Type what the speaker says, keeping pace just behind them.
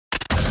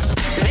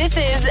This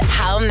is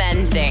How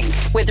Men Think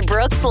with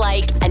Brooks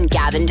Laich and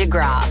Gavin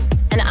DeGraw,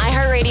 an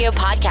iHeartRadio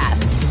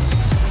podcast.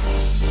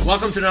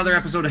 Welcome to another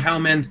episode of How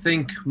Men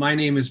Think. My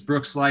name is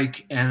Brooks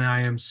Laich, and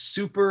I am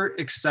super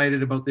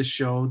excited about this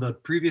show. The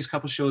previous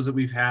couple shows that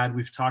we've had,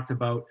 we've talked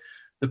about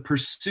the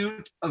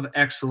pursuit of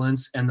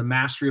excellence and the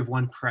mastery of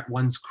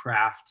one's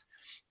craft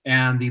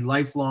and the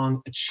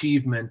lifelong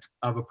achievement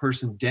of a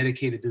person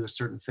dedicated to a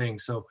certain thing.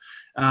 So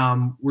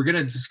we're going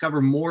to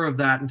discover more of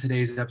that in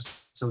today's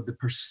episode, the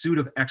pursuit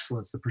of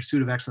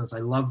excellence, I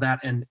love that,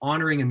 and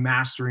honoring and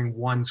mastering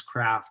one's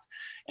craft.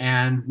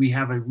 And we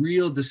have a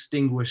real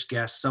distinguished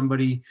guest,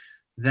 somebody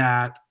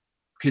that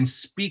can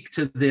speak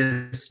to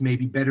this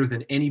maybe better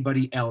than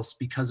anybody else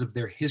because of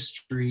their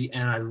history.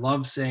 And I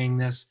love saying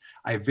this.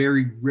 I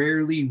very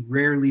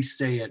rarely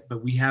say it,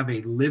 but we have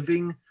a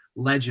living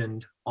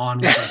legend on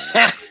with us.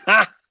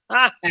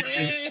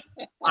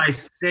 I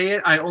say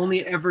it, I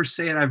only ever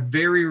say it, I'm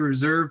very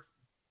reserved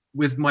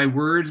with my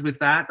words with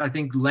that. I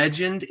think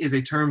legend is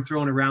a term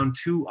thrown around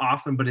too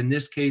often, but in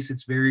this case,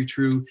 it's very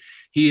true.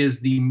 He is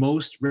the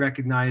most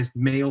recognized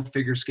male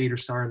figure skater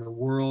star in the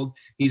world.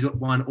 He's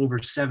won over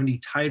 70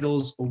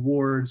 titles,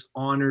 awards,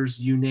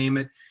 honors, you name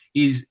it.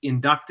 He's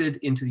inducted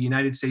into the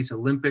United States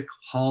Olympic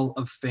Hall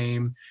of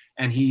Fame,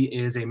 and he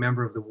is a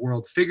member of the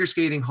World Figure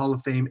Skating Hall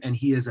of Fame, and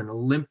he is an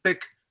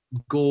Olympic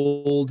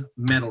gold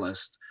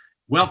medalist.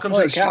 Welcome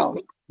to the show,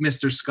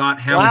 Mr. Scott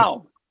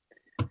Hamilton.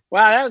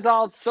 Wow, that was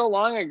all so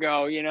long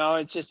ago, you know,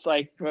 it's just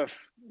like,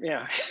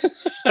 yeah.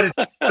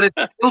 but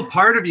it's still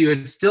part of you.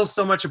 It's still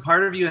so much a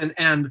part of you.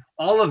 And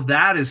all of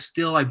that is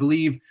still, I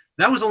believe,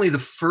 that was only the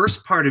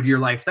first part of your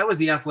life. That was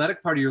the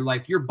athletic part of your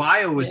life. Your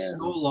bio is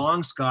so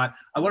long, Scott.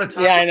 I want to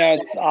talk. Yeah, I know,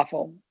 it's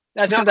awful.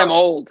 That's because I'm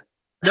old.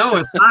 No,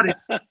 it's not.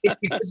 It's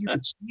because you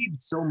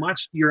achieved so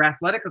much. Your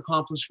athletic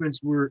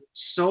accomplishments were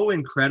so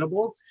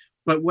incredible.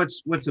 But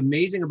what's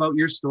amazing about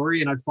your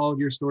story, and I've followed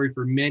your story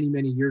for many,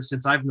 many years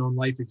since I've known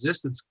life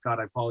existed, Scott,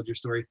 I've followed your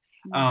story.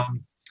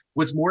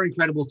 What's more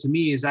incredible to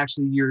me is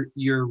actually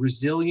your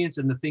resilience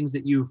and the things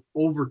that you've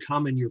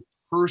overcome in your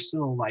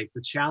personal life,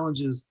 the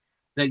challenges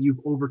that you've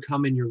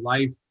overcome in your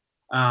life,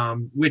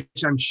 which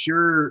I'm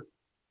sure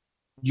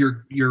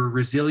your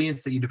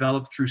resilience that you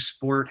developed through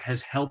sport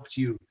has helped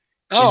you.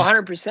 Oh,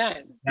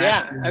 100%.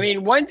 Yeah. I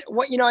mean,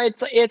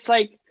 it's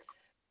like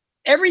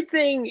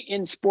everything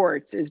in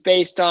sports is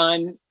based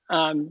on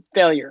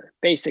failure,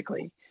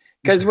 basically.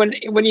 Because when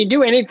you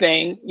do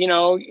anything, you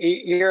know,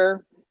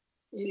 you're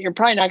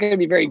probably not going to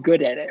be very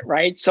good at it,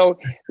 right? So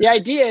the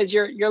idea is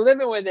you're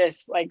living with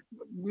this like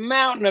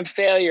mountain of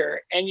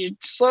failure, and you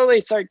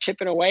slowly start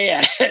chipping away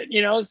at it,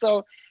 you know.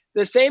 So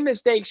the same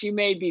mistakes you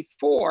made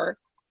before,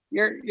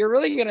 you're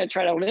really going to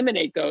try to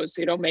eliminate those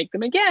so you don't make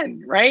them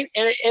again, right?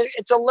 And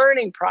it's a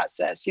learning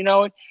process, you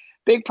know.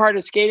 Big part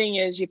of skating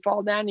is you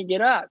fall down, you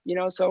get up, you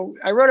know. So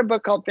I wrote a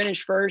book called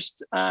Finish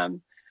First a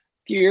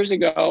few years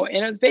ago,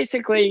 and it was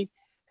basically,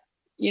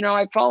 you know,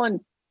 I've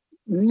fallen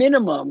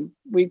minimum,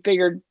 we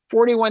figured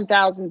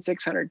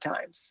 41,600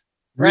 times,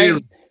 right?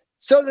 Really?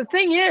 So the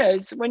thing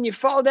is, when you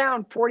fall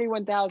down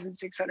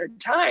 41,600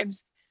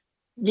 times,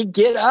 you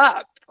get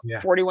up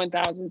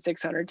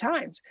 41,600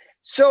 times.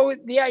 So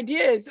the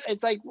idea is,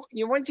 it's like,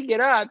 you once you get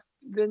up,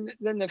 then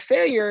the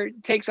failure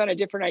takes on a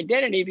different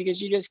identity,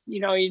 because you're just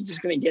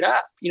going to get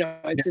up, you know.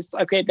 It's just,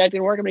 okay, that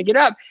didn't work, I'm going to get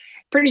up.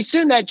 Pretty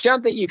soon that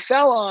jump that you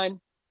fell on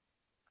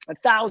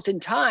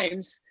 1,000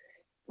 times,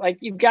 like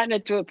you've gotten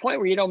it to a point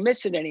where you don't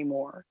miss it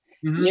anymore.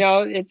 Mm-hmm. You know,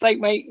 it's like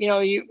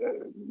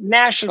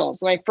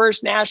nationals, my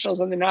first nationals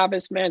on the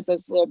novice men's,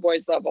 that's little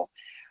boys level.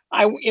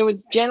 It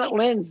was Janet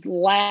Lynn's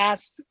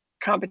last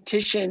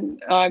competition,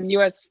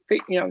 US,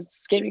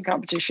 skating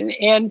competition.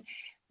 And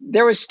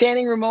there was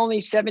standing room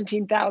only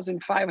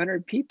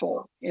 17,500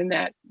 people in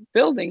that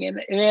building.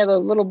 And they had a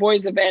little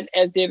boys event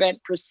as the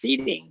event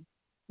preceding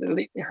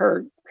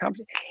her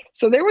competition.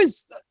 So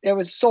it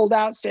was sold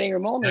out, standing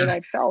room only. And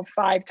I fell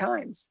 5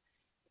 times.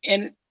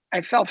 And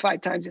I fell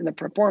 5 times in the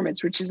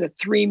performance, which is a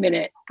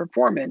 3-minute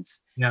performance.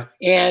 Yeah.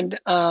 And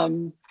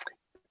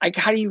like,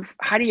 how do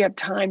you have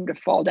time to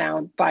fall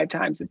down 5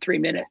 times in 3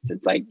 minutes?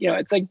 It's like, you know,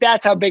 it's like,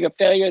 that's how big a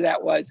failure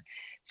that was.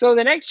 So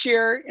the next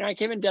year, I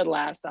came in dead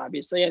last,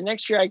 obviously. And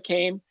next year I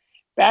came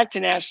back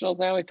to nationals,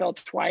 and I only fell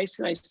twice,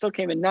 and I still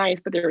came in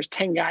 9th, but there was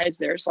 10 guys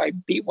there. So I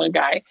beat 1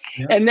 guy.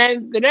 Yeah. And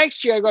then the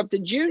next year I go up to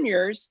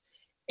juniors,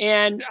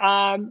 and,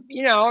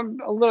 you know, I'm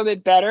a little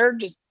bit better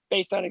just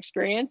based on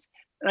experience.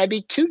 And I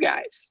beat 2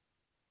 guys.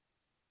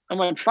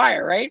 I'm on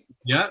fire, right?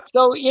 Yeah.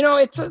 So, you know,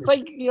 it's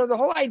like, you know, the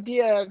whole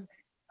idea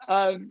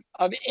of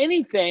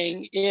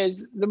anything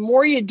is, the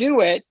more you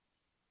do it,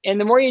 and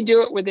the more you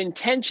do it with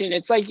intention,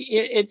 it's like,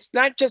 it's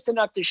not just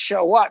enough to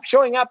show up.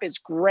 Showing up is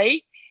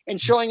great, and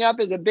showing up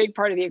is a big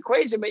part of the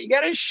equation, but you got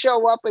to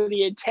show up with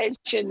the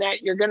intention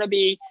that you're going to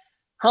be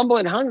humble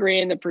and hungry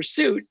in the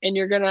pursuit, and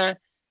you're going to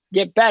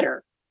get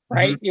better,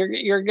 right? Mm-hmm.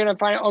 You're going to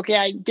find, okay,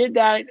 I did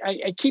that.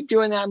 I keep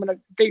doing that. I'm going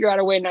to figure out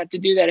a way not to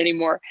do that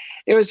anymore.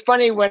 It was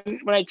funny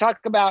when I talk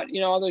about,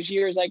 you know, all those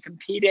years I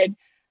competed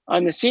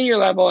on the senior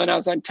level and I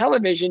was on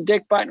television,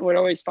 Dick Button would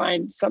always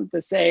find something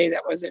to say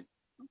that wasn't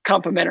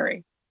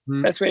complimentary.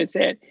 Best way to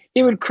say it.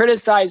 He would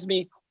criticize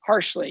me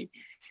harshly.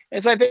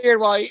 And so I figured,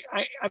 well,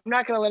 I'm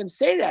not going to let him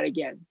say that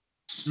again.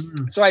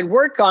 So I'd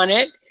work on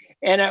it,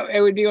 and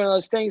it would be one of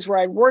those things where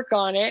I'd work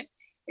on it,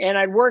 and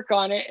I'd work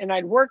on it, and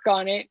I'd work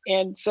on it.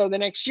 And so the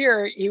next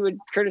year he would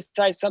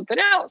criticize something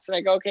else. And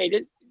I go, okay,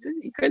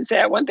 he couldn't say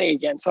that one thing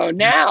again. So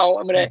now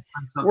I'm going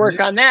to work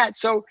on that.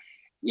 So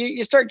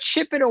you start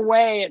chipping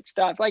away at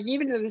stuff. Like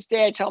even to this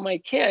day, I tell my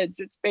kids,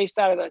 it's based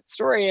out of that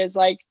story, is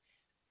like,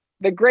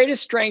 the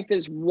greatest strength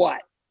is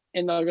what?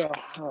 And they'll go,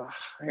 oh,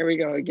 here we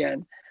go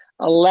again.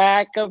 A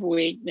lack of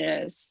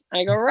weakness.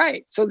 I go,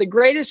 right. So the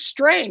greatest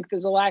strength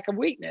is a lack of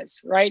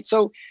weakness, right?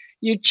 So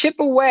you chip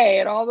away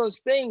at all those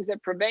things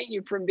that prevent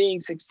you from being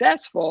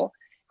successful.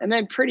 And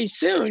then pretty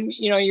soon,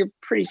 you're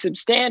pretty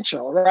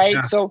substantial, right? Yeah.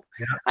 So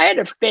I had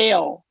to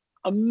fail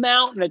a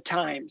mountain of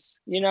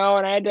times, and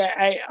I had to,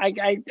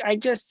 I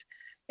just,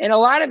 and a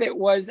lot of it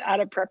was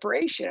out of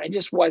preparation. I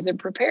just wasn't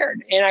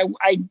prepared. And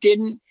I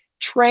didn't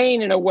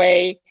train in a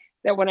way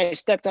that when I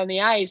stepped on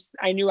the ice,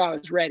 I knew I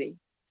was ready.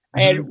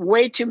 I had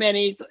way too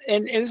many.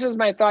 And this was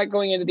my thought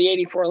going into the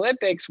 84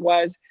 Olympics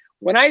was,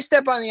 when I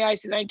step on the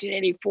ice in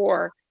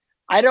 1984,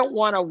 I don't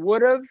want a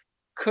would have,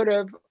 could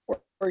have,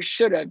 or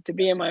should have to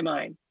be in my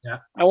mind. Yeah.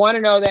 I want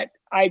to know that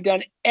I've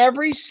done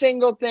every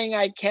single thing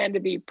I can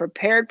to be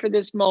prepared for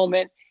this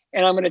moment,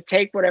 and I'm going to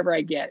take whatever I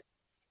get.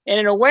 And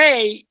in a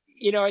way,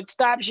 it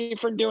stops you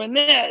from doing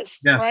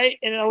this, right?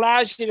 And it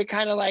allows you to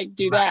kind of like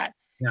do that.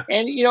 Yeah.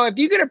 And, if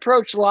you could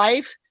approach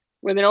life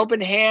with an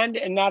open hand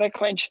and not a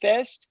clenched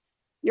fist,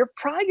 you're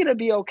probably going to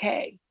be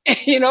okay,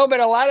 but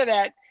a lot of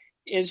that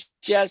is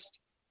just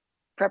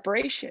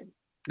preparation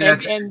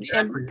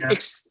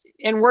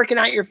and working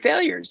out your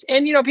failures.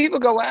 And, people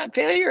go, wow,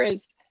 failure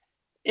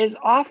is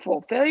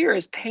awful. Failure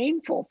is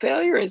painful.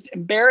 Failure is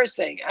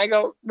embarrassing. I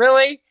go,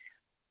 really?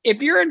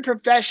 If you're in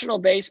professional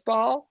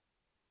baseball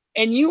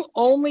and you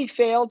only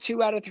fail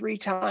 2 out of 3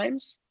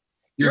 times,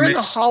 you're in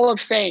the Hall of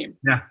Fame.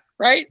 Yeah.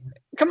 Right?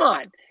 Come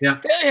on. Yeah.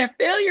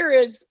 Failure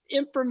is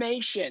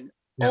information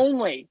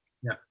only.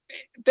 Yeah.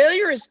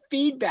 Failure is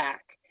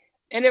feedback.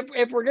 And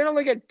if we're going to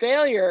look at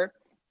failure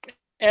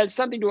as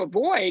something to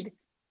avoid,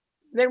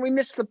 then we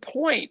miss the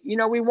point. We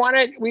want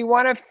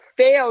to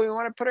fail. We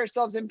want to put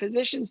ourselves in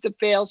positions to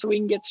fail so we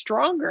can get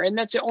stronger. And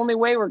that's the only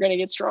way we're going to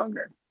get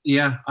stronger.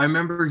 Yeah. I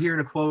remember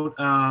hearing a quote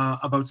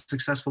about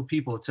successful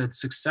people. It said,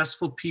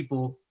 successful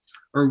people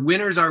or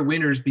winners are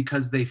winners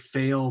because they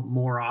fail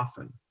more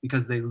often,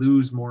 because they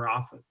lose more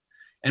often.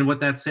 And what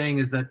that's saying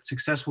is that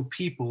successful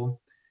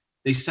people,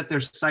 they set their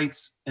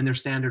sights and their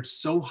standards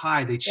so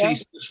high, they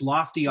chase such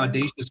lofty,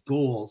 audacious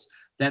goals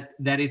that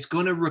it's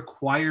going to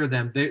require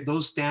them.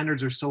 Those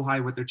standards are so high,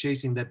 what they're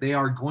chasing, that they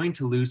are going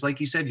to lose. Like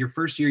you said, your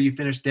first year, you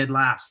finished dead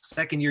last.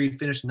 Second year, you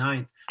finished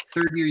 9th.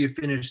 Third year, you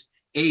finished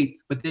 8th.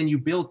 But then you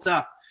built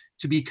up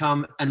to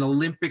become an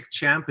Olympic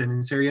champion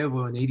in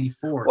Sarajevo in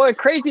 84. Well, the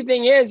crazy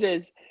thing is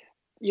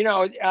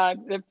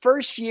the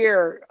first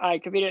year I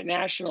competed at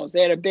nationals,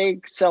 they had a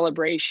big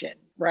celebration,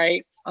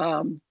 right?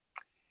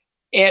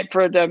 And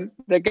for the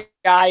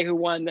guy who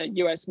won the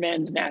U.S.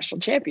 men's national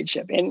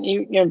championship, and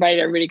he invited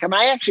everybody to come.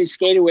 I actually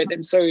skated with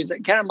him, so he's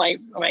like kind of my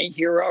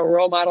hero,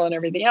 role model, and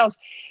everything else.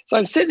 So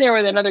I'm sitting there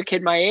with another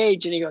kid my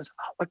age, and he goes,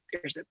 "Oh, look,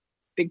 there's a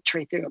big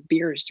tray thing of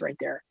beers right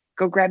there.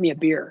 Go grab me a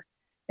beer."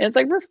 And it's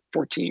like, we're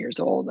 14 years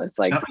old. It's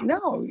like,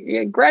 no,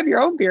 grab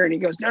your own beer. And he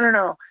goes,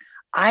 no,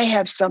 I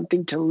have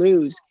something to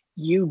lose.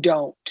 You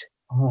don't.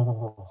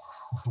 Oh.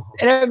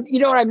 And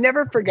I've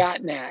never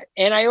forgotten that.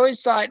 And I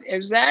always thought,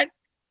 is that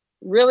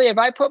really, if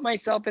I put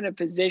myself in a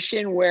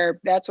position where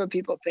that's what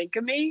people think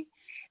of me?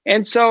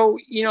 And so,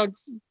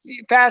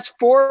 fast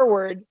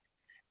forward,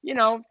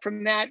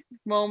 from that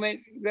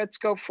moment, let's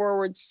go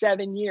forward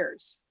 7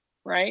 years,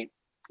 right?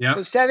 Yeah.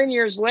 So 7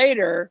 years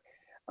later,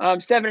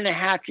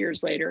 7.5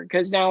 years later,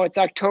 because now it's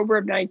October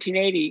of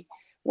 1980,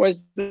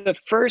 was the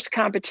first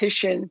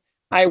competition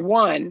I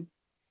won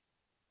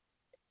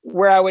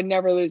where I would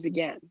never lose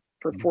again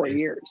for 4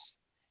 years.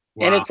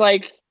 Wow. And it's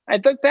like,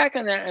 I look back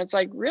on that and it's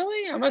like,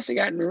 really? I must have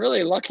gotten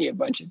really lucky a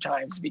bunch of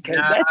times,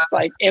 because that's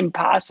like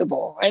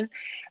impossible. And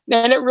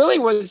then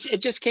it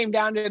just came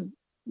down to,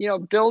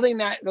 building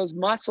those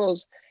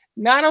muscles,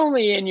 not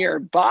only in your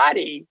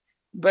body,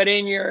 but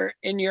in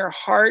your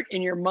heart,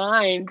 in your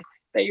mind,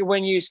 that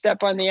when you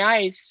step on the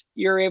ice,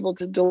 you're able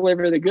to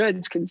deliver the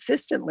goods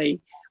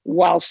consistently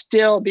while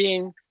still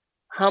being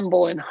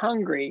humble and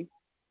hungry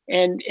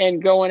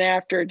and going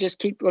after, just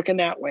keep looking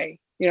that way.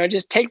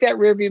 Just take that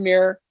rearview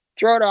mirror,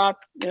 throw it off,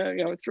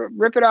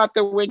 rip it off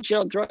the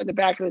windshield and throw it in the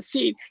back of the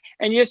seat.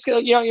 And you're still,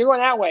 you're going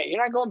that way.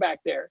 You're not going back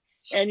there.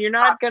 And you're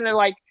not going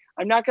to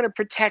I'm not going to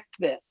protect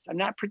this. I'm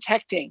not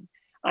protecting.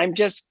 I'm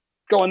just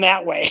going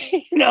that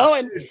way,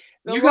 and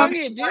you got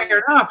me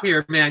fired up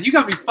here, man. You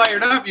got me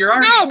fired up. You're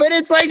already... No, but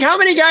it's like, how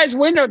many guys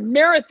win a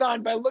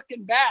marathon by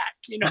looking back?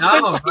 It's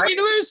like, right?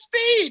 You lose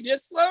speed.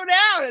 Just slow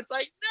down. It's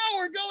like, no,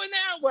 we're going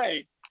that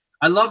way.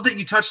 I love that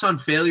you touched on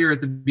failure at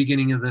the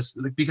beginning of this,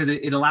 because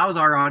it allows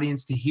our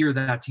audience to hear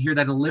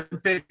that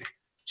Olympic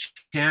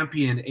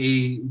champion,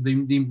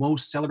 the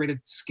most celebrated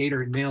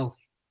skater in male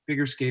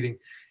figure skating,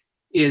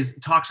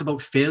 talks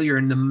about failure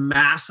and the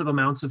massive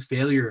amounts of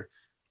failure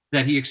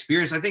that he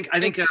experienced. I think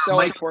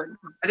important.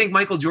 I think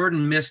Michael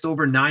Jordan missed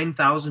over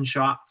 9,000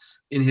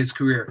 shots in his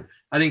career.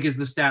 I think is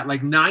the stat,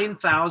 like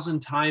 9,000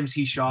 times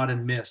he shot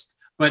and missed.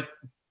 But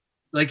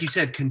like you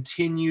said,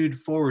 continued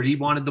forward. He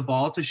wanted the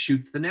ball to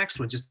shoot the next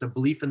one, just the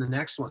belief in the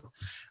next one.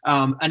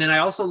 And then I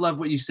also love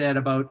what you said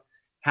about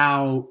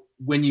how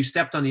when you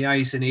stepped on the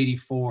ice in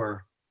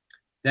 '84,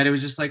 that it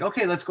was just like,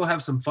 okay, let's go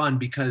have some fun,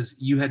 because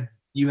you had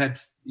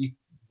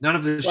none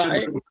of this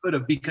shit could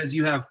have, because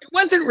you have. It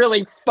wasn't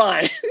really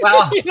fun.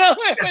 Well, it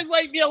was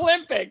like the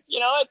Olympics.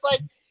 It's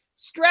like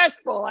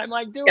stressful. I'm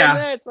like doing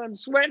this. I'm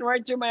sweating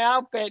right through my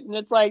outfit, and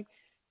it's like,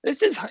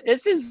 this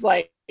is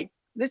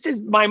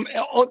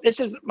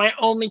my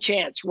only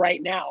chance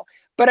right now.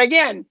 But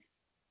again,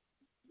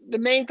 the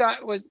main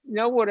thought was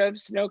no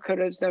would-haves, no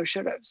could-haves, no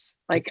should-haves.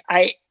 Like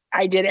I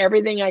did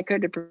everything I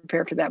could to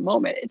prepare for that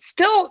moment. It's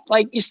still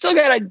like, you still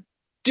got to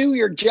do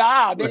your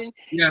job. And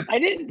I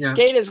didn't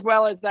skate as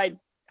well as I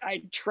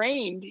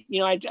trained.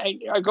 I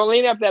go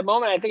leading up to that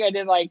moment. I think I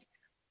did like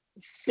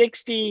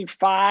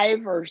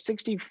 65 or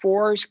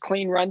 64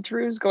 clean run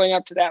throughs going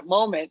up to that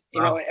moment,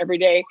 every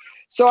day.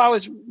 So I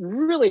was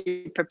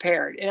really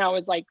prepared, and I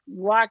was like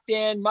locked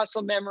in,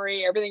 muscle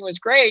memory, everything was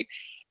great.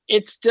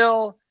 It's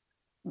still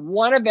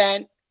one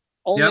event,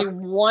 only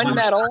one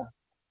medal.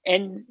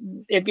 And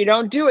if you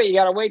don't do it, you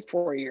got to wait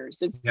 4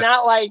 years. It's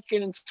not like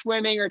in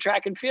swimming or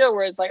track and field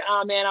where it's like,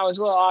 oh man, I was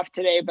a little off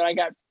today, but I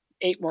got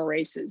 8 more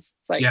races.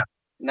 It's like,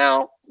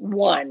 no,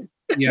 one.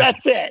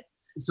 That's it.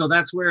 So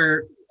that's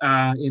where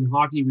in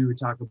hockey, we would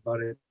talk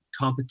about it.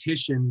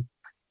 Competition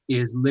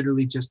is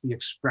literally just the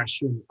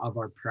expression of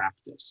our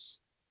practice.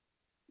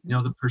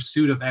 The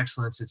pursuit of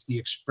excellence, it's the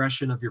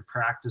expression of your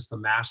practice, the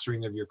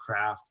mastering of your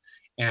craft.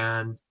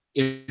 And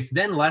it's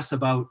then less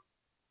about,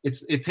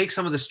 it takes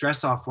some of the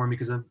stress off for me,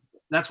 because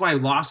that's why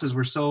losses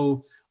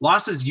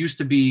used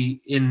to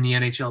be in the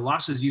NHL.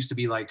 Losses used to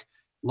be like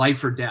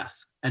life or death.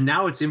 And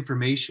now it's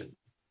information.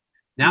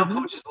 Now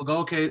coaches will go,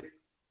 okay,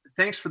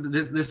 thanks for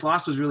this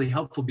loss was really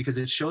helpful, because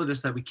it showed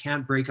us that we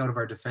can't break out of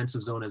our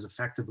defensive zone as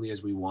effectively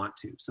as we want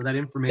to. So that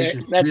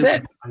information is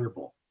really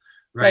valuable,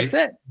 right?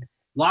 That's it.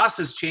 Loss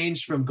has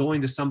changed from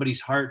going to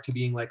somebody's heart to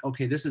being like,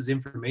 okay, this is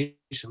information.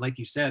 Like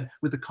you said,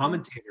 with the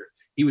commentator,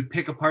 he would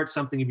pick apart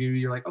something and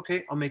you're like,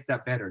 okay, I'll make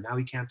that better. Now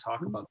we can't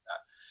talk about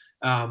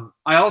that.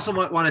 I also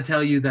want to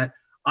tell you that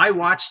I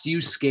watched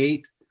you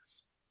skate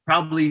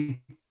probably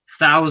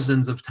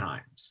thousands of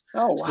times.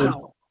 Oh,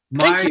 wow.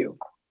 Thank you.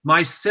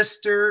 My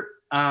sister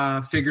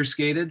figure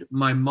skated,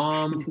 my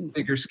mom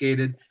figure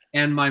skated,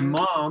 and my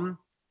mom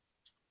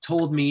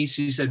told me,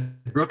 she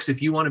said, Brooks,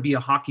 if you want to be a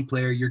hockey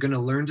player, you're going to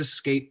learn to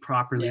skate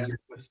properly. You're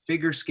going to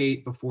figure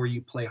skate before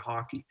you play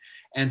hockey.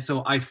 And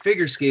so I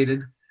figure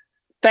skated.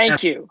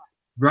 Thank you.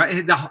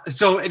 Right.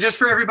 So just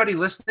for everybody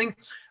listening,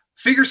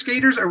 figure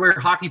skaters are where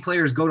hockey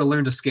players go to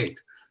learn to skate.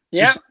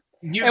 Yeah.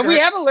 And we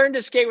haven't learned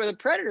to skate with the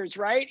Predators,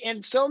 right?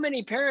 And so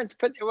many parents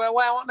I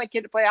want my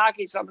kid to play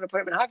hockey, so I'm going to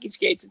put him in hockey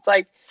skates. It's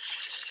like,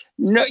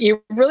 no,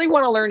 you really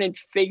want to learn in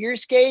figure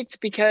skates,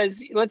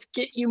 because let's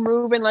get you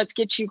moving. Let's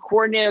get you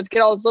coordinated. Let's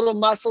get all those little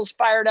muscles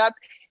fired up.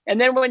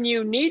 And then when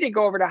you need to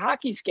go over to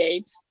hockey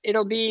skates,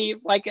 it'll be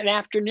like an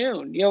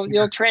afternoon.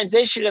 You'll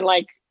transition in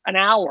like an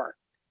hour.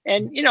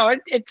 And,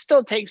 it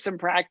still takes some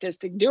practice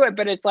to do it.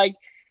 But it's like,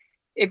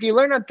 if you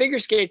learn on figure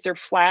skates, they're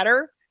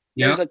flatter.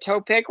 There's a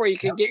toe pick where you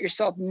can get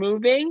yourself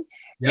moving.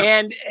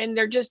 And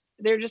they're just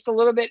a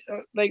little bit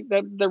like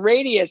the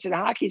radius in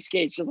hockey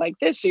skates is like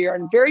this. So you're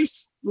on very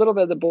little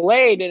bit of the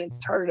blade, and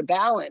it's harder to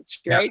balance,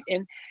 right?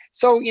 And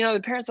so, the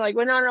parents are like,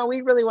 well, no,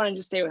 we really want to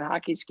just stay with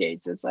hockey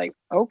skates. It's like,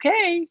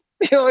 okay,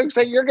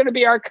 so you're going to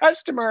be our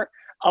customer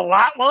a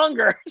lot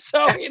longer.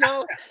 So,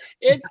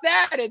 it's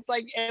that. It's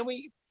like, and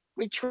we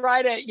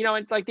try to,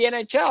 it's like the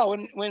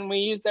NHL when we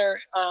use their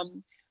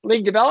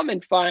league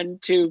development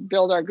fund to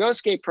build our Go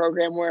Skate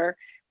program, where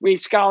we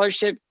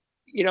scholarship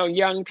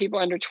young people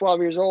under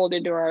 12 years old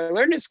into our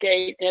Learn to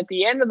Skate. And at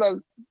the end of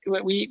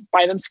we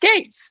buy them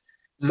skates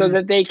so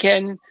that they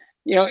can,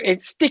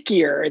 it's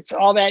stickier. It's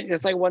all that.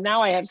 It's like, well,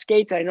 now I have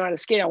skates. I know how to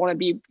skate. I want to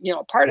be,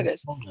 a part of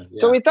this.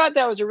 So we thought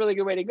that was a really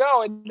good way to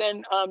go. And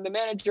then the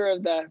manager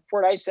of the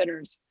Fort Ice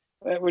Centers,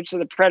 which are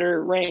the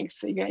Predator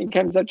ranks, he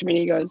comes up to me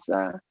and he goes,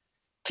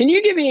 can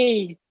you give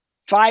me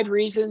 5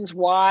 reasons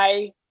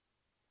why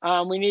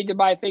we need to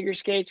buy figure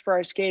skates for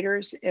our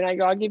skaters? And I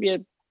go, I'll give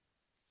you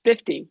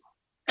 50.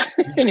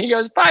 And he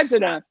goes, 5's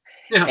enough.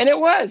 And it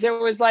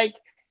was like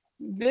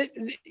this,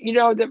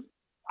 the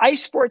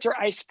ice sports are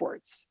ice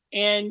sports,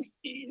 and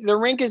the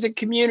rink is a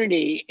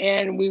community,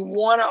 and we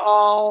want to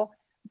all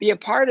be a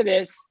part of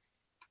this.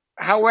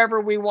 However,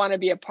 we want to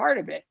be a part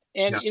of it.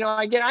 And,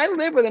 again, I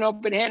live with an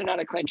open hand and not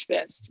a clenched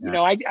fist.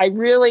 I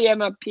really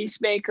am a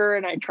peacemaker,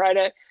 and I try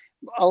to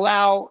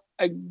allow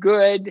a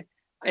good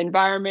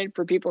environment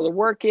for people to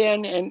work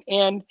in.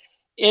 And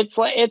it's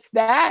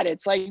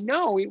like,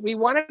 no, we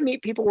want to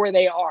meet people where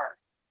they are.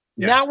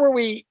 not where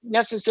we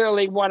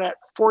necessarily want to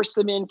force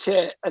them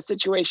into a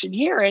situation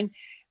here. And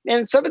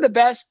some of the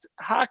best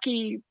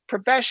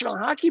professional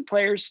hockey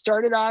players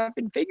started off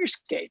in figure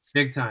skates.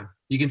 Big time.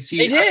 You can see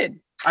they did.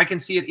 I can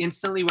see it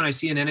instantly when I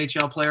see an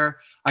NHL player,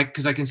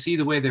 because I can see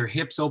the way their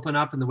hips open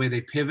up and the way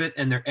they pivot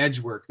and their edge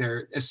work.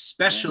 They're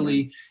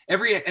especially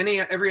every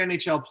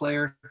NHL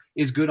player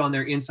is good on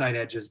their inside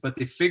edges, but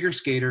the figure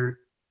skater,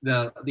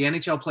 the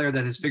NHL player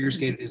that is figure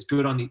skated is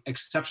good on the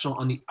exceptional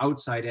on the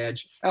outside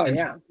edge. Oh, and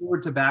yeah.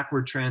 Forward to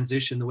backward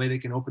transition, the way they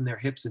can open their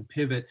hips and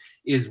pivot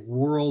is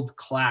world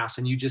class.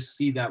 And you just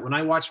see that when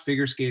I watch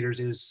figure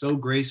skaters, it is so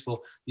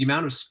graceful. The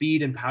amount of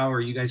speed and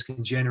power you guys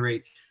can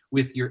generate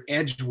with your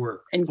edge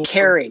work and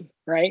carry,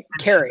 right?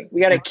 Carry.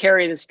 We got to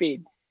carry the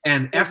speed.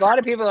 And a lot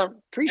of people don't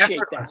appreciate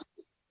that.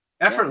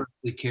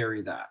 Effortlessly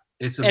carry that.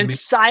 It's amazing. And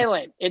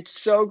silent.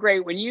 It's so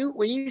great when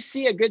you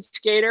see a good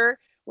skater,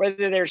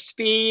 whether they're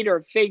speed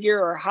or figure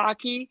or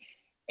hockey,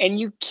 and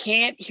you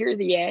can't hear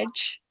the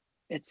edge.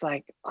 It's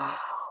like, oh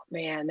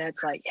man,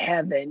 that's like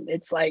heaven.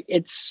 It's like,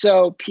 it's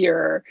so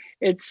pure.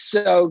 It's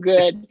so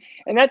good.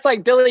 And that's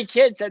like Billy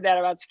Kidd said that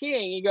about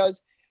skiing. He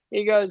goes,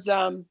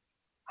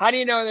 how do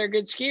you know they're a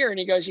good skier? And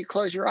he goes, you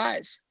close your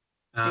eyes.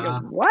 He goes,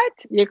 what?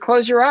 You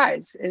close your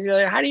eyes. And you're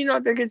like, how do you know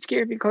if they're a good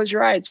skier if you close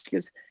your eyes?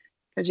 Because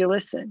you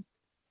listen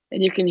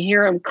and you can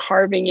hear them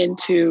carving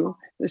into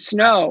the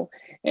snow.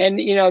 And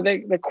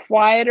the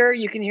quieter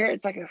you can hear it,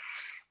 it's like and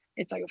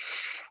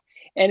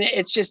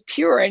it's just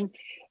pure. And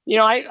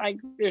I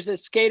there's a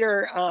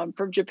skater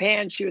from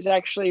Japan. She was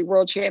actually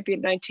world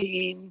champion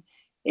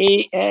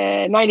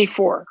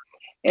 1994,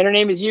 and her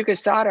name is Yuka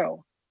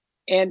Sato,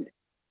 and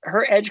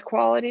her edge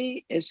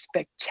quality is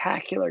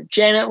spectacular.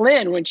 Janet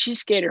Lynn, when she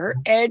skated, her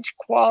edge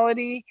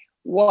quality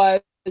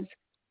was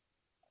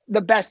the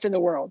best in the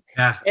world.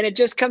 Yeah. And it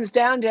just comes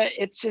down to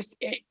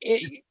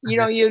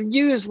you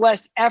use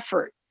less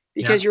effort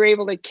because you're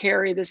able to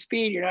carry the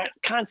speed. You're not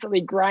constantly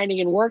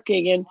grinding and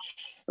working. And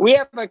we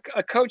have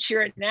a coach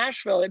here at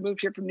Nashville that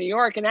moved here from New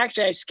York. And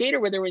actually I skated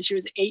with her when she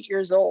was 8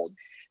 years old.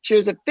 She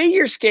was a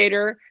figure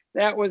skater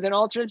that was an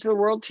alternate to the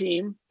world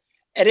team.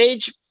 At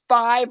age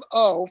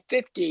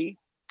 50,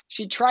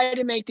 she tried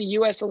to make the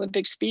U.S.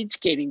 Olympic speed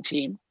skating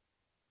team.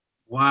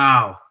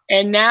 Wow.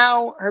 And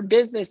now her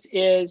business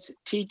is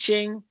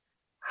teaching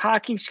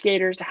hockey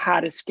skaters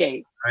how to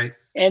skate. Right.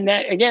 And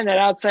that, again, that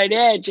outside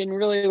edge and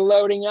really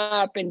loading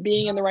up and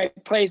being in the right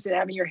place and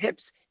having your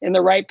hips in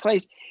the right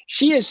place.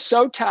 She is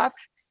so tough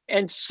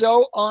and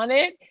so on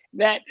it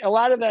that a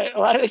lot of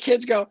the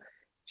kids go,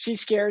 she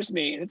scares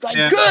me. And it's like,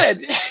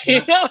 good.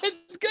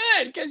 It's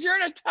good because you're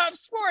in a tough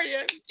sport. You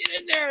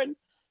get in there. And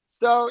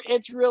so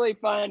it's really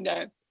fun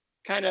to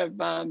kind of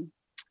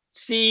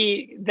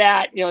see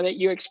that, that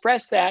you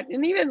express that.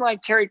 And even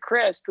like Terry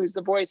Crisp, who's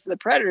the voice of the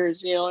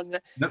Predators, in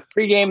the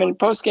pregame and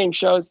postgame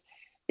shows,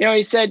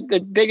 he said the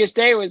biggest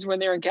day was when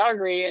they were in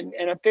Calgary and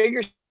a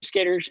figure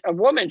skater, a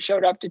woman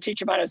showed up to teach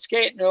them how to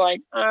skate. And they're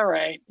like, all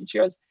right. And she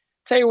goes,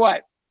 tell you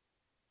what,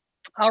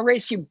 I'll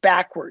race you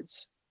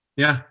backwards.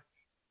 Yeah.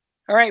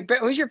 All right. But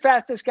who's your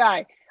fastest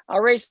guy?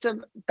 I'll race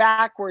them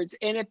backwards.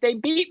 And if they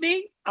beat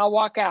me, I'll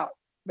walk out.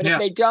 But if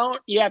they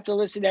don't, you have to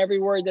listen to every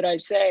word that I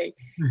say.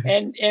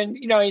 And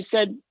he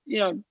said,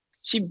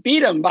 she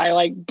beat him by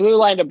like blue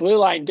line to blue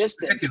line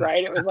distance,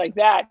 right? It was like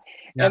that.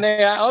 Yeah. And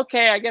they're like,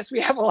 okay, I guess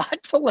we have a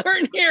lot to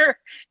learn here,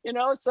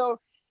 so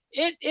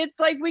it's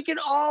like we can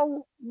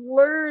all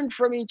learn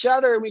from each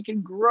other. We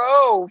can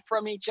grow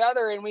from each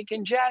other and we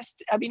can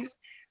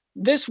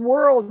this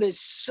world is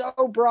so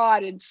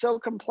broad and so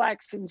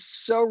complex and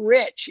so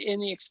rich in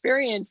the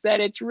experience that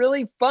it's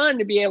really fun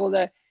to be able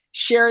to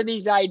share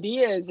these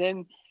ideas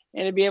and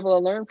to be able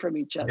to learn from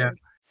each other. Yeah.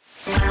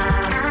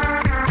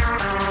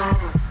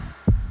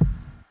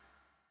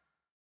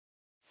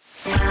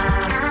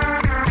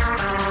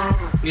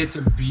 It's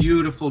a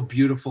beautiful,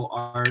 beautiful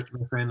art,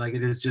 my friend. Like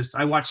it is just,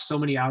 I watched so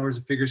many hours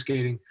of figure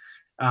skating.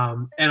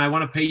 And I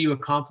want to pay you a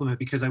compliment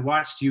because I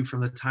watched you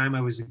from the time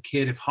I was a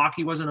kid. If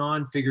hockey wasn't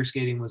on, figure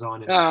skating was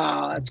on.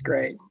 Oh, that's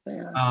great.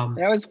 Yeah.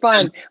 That was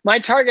fun. My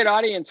target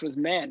audience was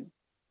men.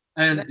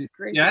 And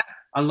yeah,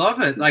 I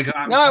love it. Like, it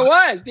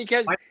was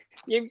because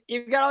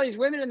you've got all these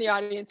women in the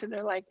audience and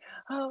they're like,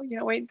 oh,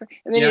 waiting for,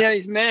 and then you have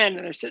these men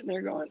and they're sitting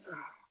there going, oh,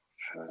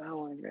 I don't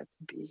want to get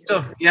to be.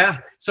 So, yeah.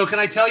 So can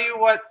I tell you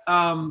what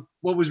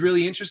was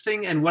really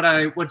interesting and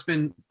what's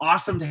been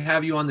awesome to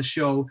have you on the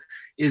show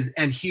is,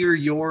 and hear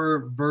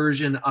your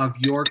version of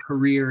your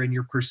career and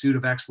your pursuit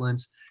of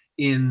excellence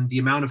in the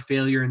amount of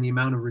failure and the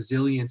amount of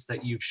resilience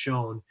that you've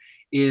shown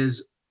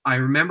is I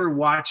remember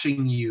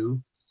watching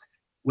you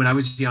when I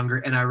was younger,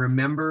 and I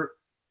remember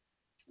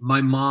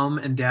my mom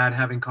and dad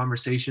having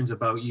conversations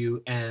about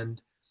you, and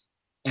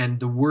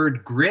the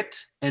word grit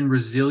and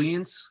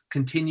resilience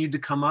continued to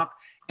come up,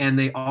 and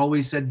they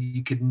always said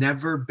you could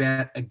never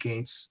bet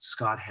against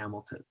Scott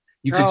Hamilton.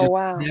 You could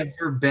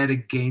never bet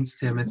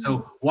against him. And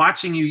so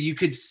watching you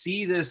could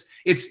see this.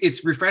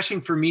 It's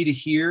refreshing for me to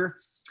hear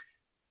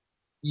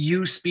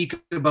you speak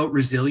about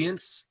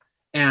resilience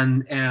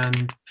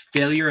and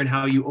failure and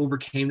how you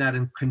overcame that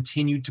and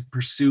continued to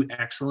pursue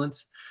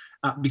excellence.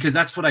 because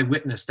that's what I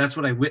witnessed. That's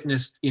what I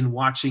witnessed in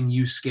watching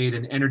you skate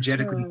and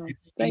energetically.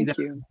 Thank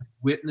you.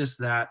 Witness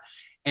that.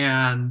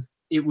 And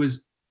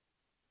it's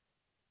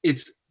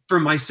for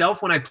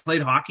myself, when I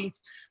played hockey,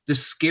 the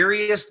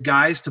scariest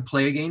guys to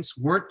play against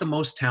weren't the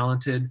most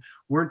talented,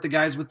 weren't the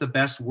guys with the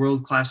best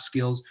world-class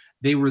skills.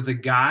 They were the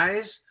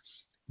guys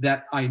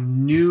that I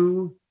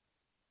knew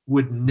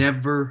would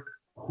never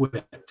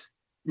quit.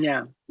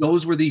 Yeah.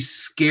 Those were the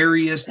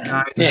scariest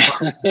guys.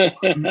 Yeah.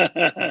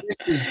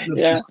 This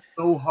is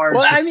so hard.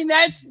 Well, I mean,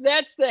 that's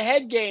the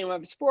head game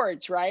of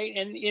sports, right?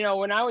 And, you know,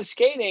 when I was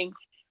skating,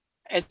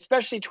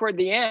 especially toward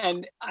the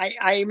end,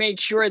 I made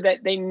sure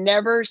that they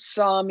never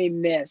saw me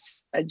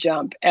miss a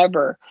jump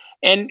ever.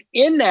 And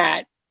in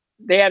that,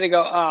 they had to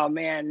go, oh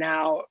man,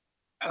 now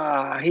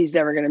he's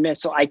never going to miss,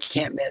 so I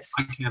can't miss.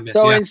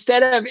 So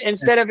instead of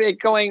it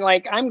going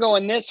like I'm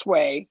going this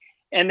way,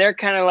 and they're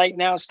kind of like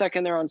now stuck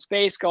in their own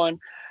space going,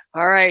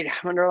 all right,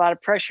 I'm under a lot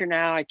of pressure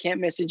now. I can't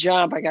miss a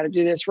jump. I got to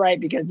do this right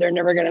because they're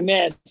never going to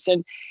miss.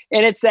 And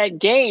it's that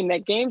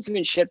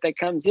gamesmanship that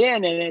comes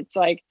in, and it's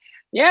like,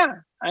 yeah,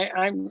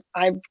 I'm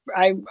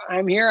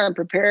here. I'm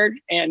prepared,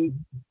 and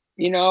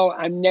you know,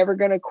 I'm never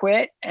going to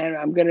quit, and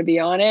I'm going to be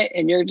on it.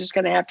 And you're just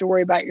going to have to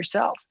worry about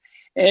yourself.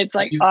 And it's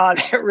like,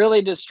 that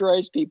really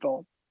destroys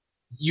people.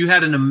 You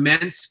had an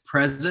immense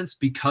presence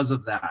because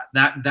of that.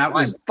 That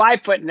was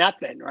 5 foot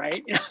nothing,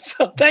 right?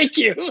 So thank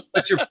you.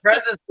 But your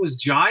presence was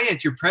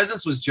giant. Your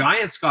presence was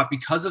giant, Scott,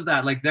 because of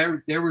that. Like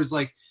there was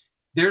like,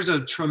 there's a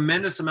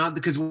tremendous amount,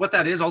 because what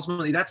that is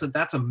ultimately, that's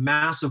a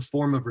massive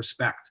form of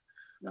respect.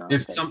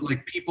 If some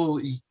like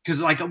people, because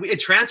like it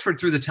transferred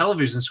through the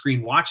television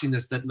screen watching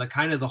this, that like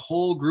kind of the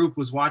whole group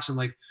was watching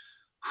like,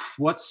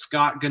 what's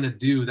Scott gonna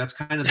do? That's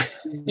kind of the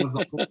theme of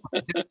the whole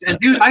competition. And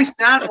dude, I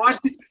sat and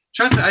watched these.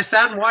 Trust me, I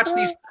sat and watched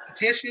these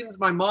competitions.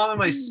 My mom and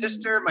my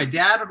sister, my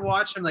dad would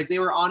watch them. Like they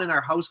were on in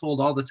our household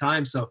all the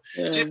time. So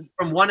just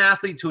from one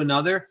athlete to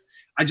another,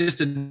 I just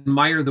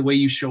admire the way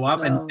you show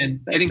up. And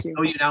getting to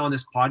know you now on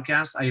this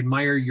podcast, I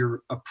admire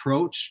your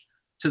approach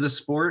to the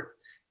sport,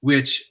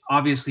 which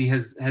obviously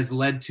has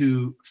led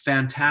to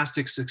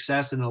fantastic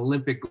success and an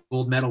Olympic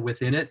gold medal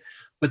within it.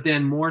 But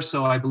then more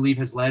so, I believe,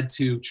 has led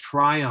to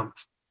triumph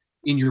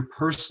in your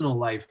personal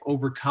life,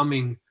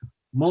 overcoming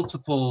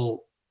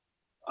multiple,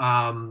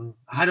 I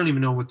don't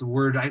even know what the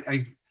word,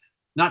 I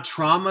not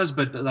traumas,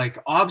 but like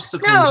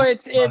obstacles. No,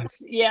 it's,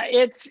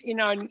 you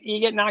know, you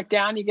get knocked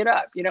down, you get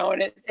up, you know,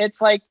 and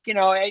it's like, you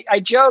know, I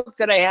joke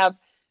that I have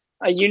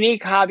a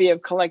unique hobby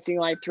of collecting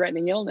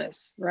life-threatening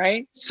illness,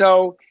 right?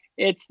 So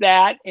it's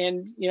that,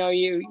 and, you know,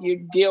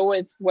 you deal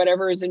with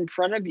whatever is in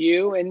front of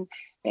you, and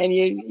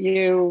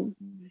you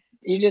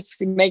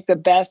just make the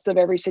best of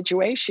every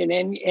situation,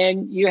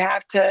 and you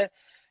have to,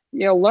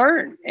 you know,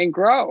 learn and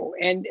grow,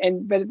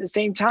 but at the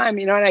same time,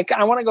 you know, and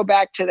I want to go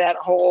back to that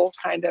whole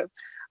kind of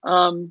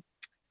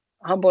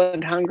humble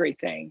and hungry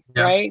thing,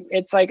 right?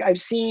 It's like I've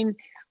seen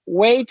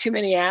way too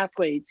many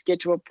athletes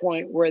get to a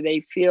point where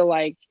they feel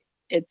like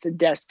it's a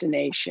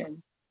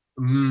destination.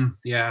 You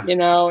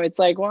know, it's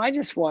like, well, I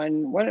just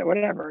won,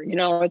 whatever, you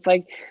know. It's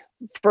like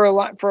for a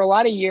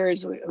lot of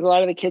years, a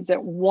lot of the kids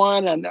that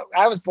won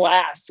I was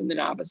last in the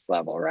novice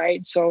level,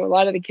 right? So a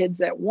lot of the kids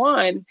that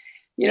won,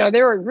 you know,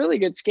 they were really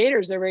good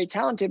skaters, they're very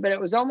talented, but it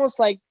was almost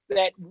like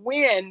that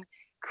win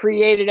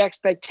created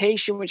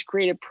expectation, which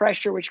created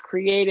pressure, which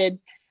created,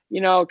 you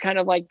know, kind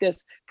of like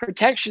this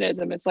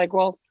protectionism. It's like,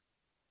 well,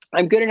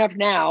 I'm good enough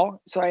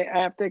now, so I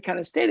have to kind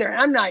of stay there.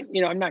 I'm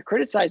not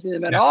criticizing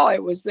them at all.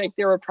 It was like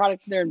they were a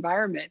product of their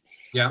environment.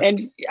 Yeah.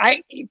 And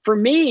for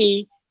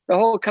me, the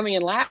whole coming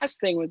in last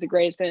thing was the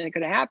greatest thing that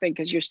could have happened,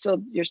 because you're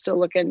still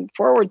looking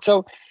forward.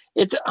 So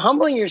it's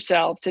humbling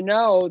yourself to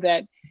know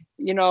that,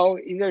 you know,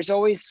 there's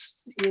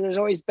always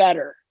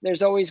better.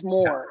 There's always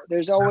more.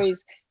 There's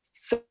always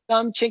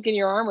some chink in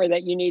your armor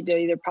that you need to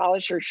either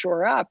polish or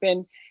shore up.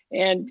 And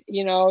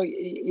you know,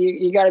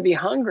 you got to be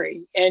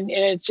hungry, and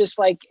it's just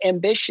like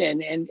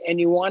ambition, and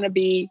you want to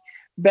be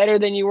better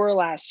than you were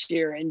last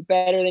year, and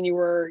better than you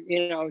were,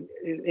 you know,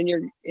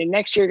 and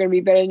next year you're going to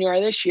be better than you are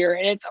this year.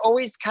 And it's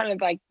always kind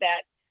of like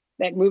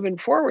that moving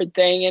forward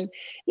thing. And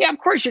yeah, of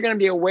course you're going to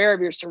be aware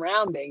of your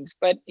surroundings,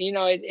 but you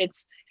know,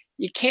 it's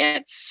you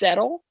can't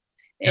settle,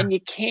 and you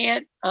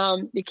can't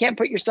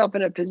put yourself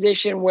in a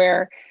position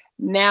where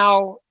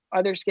now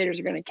other skaters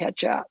are going to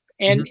catch up.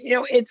 And, you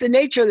know, it's the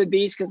nature of the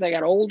beast, because I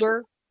got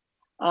older.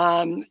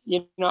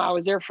 You know, I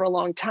was there for a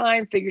long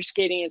time. Figure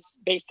skating is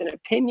based in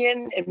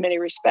opinion in many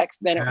respects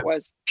than it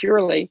was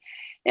purely.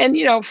 And,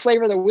 you know,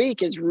 flavor of the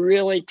week is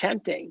really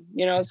tempting,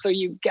 you know, so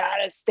you've got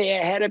to stay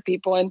ahead of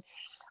people. And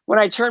when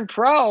I turned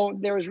pro,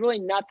 there was really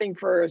nothing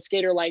for a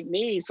skater like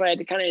me. So I had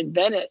to kind of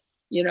invent it,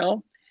 you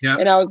know. Yeah.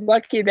 And I was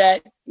lucky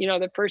that, you know,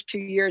 the first 2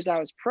 years I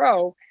was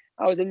pro,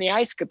 I was in the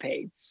Ice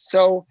Capades.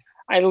 So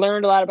I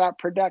learned a lot about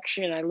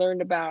production. I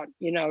learned about,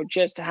 you know,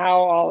 just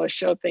how all the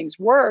show things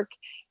work.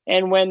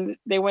 And when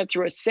they went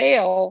through a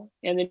sale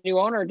and the new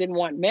owner didn't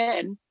want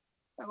men,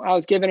 I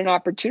was given an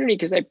opportunity,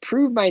 because I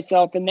proved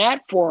myself in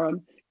that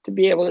forum to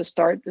be able to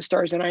start the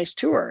Stars on Ice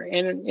tour.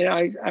 And, you know,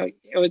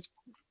 it was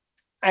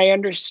I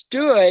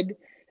understood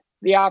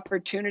the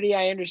opportunity.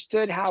 I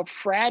understood how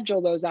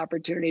fragile those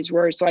opportunities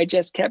were. So I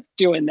just kept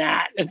doing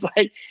that. It's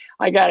like,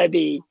 I gotta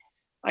be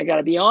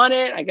on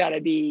it. I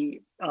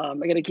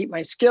gotta keep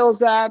my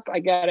skills up. I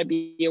gotta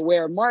be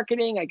aware of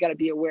marketing. I gotta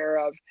be aware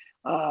of,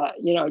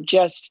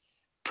 just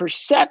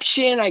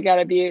perception. I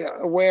gotta be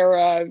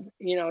aware of,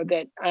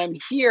 that I'm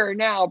here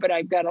now, but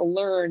I've got to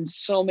learn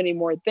so many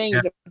more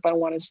things if I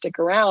want to stick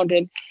around.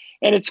 And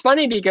it's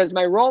funny because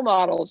my role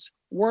models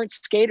weren't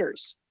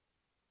skaters.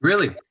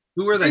 Really?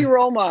 Who were they? 3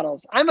 role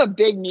models. I'm a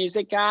big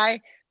music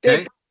guy.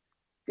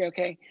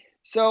 Okay.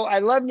 So I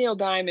love Neil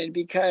Diamond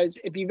because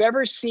if you've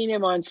ever seen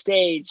him on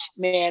stage,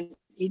 man,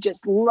 he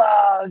just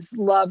loves,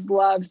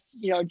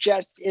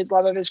 just his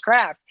love of his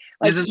craft.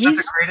 Like, isn't that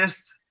the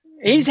greatest?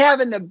 He's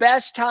having the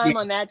best time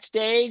on that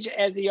stage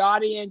as the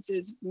audience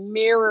is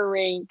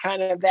mirroring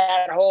kind of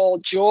that whole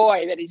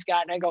joy that he's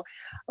got. And I go,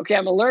 okay,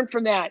 I'm gonna learn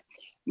from that.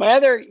 My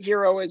other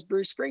hero is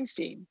Bruce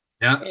Springsteen.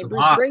 Yeah. And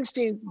Bruce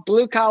Springsteen,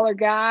 blue collar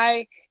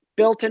guy,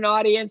 built an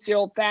audience the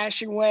old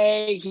fashioned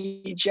way.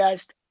 He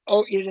just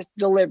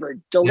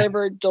delivered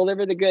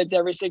the goods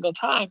every single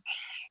time.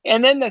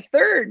 And then the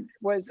third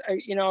was,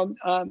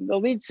 the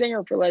lead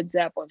singer for Led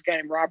Zeppelin, a guy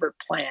named Robert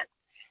Plant.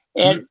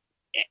 And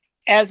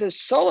as a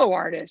solo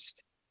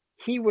artist,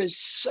 he was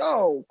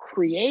so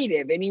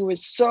creative and he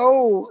was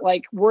so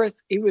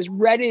he was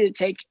ready to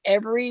take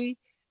every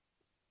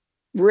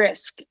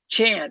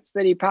chance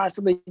that he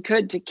possibly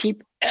could to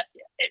keep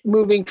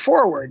moving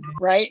forward.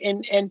 Right.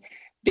 And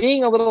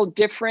being a little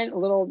different,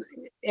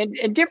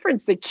 and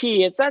difference the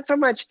key. It's not so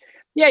much,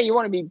 you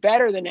want to be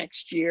better the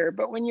next year,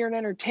 but when you're an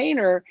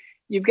entertainer,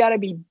 you've got to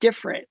be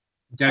different.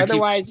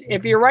 Otherwise,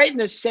 if you're writing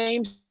the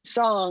same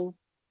song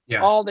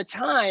all the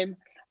time,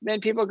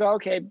 then people go,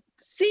 okay,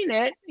 seen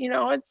it,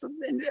 it's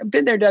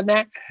been there, done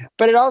that.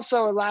 But it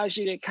also allows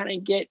you to kind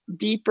of get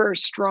deeper,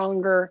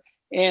 stronger,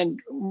 and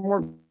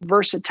more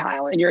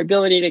versatile in your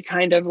ability to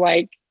kind of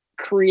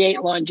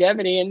create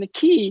longevity. And the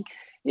key,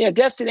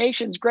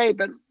 destination's great,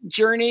 but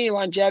journey,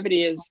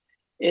 longevity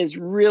is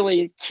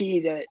really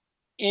key to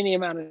any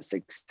amount of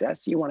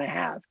success you want to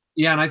have.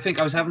 Yeah. And I think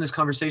I was having this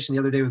conversation the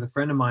other day with a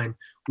friend of mine.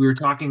 We were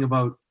talking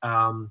about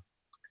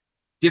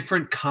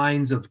different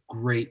kinds of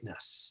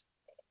greatness.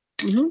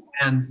 Mm-hmm.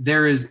 And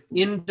there is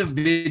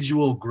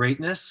individual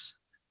greatness.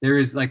 There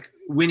is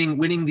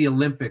winning the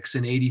Olympics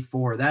in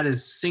 '84. That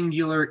is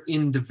singular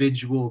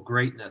individual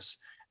greatness.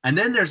 And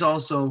then there's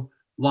also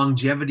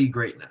longevity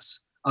greatness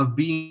of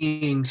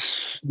being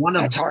one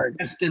of the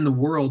best in the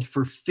world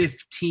for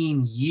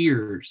 15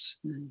 years,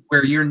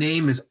 where your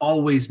name is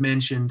always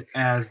mentioned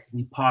as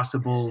the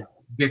possible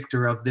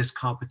victor of this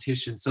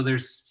competition. So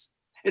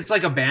it's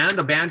like a band.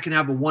 A band can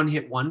have a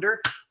one-hit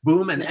wonder,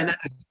 boom, and that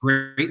is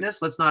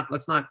greatness. Let's not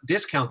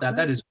discount that.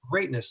 That is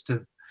greatness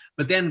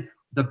but then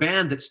the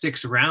band that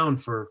sticks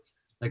around for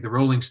the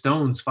Rolling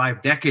Stones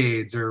 5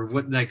 decades, or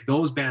what,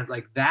 those bands,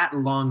 that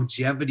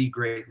longevity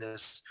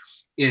greatness,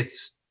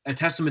 it's a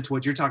testament to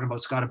what you're talking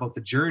about, Scott, about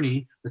the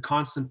journey, the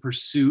constant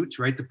pursuit,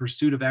 right? The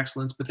pursuit of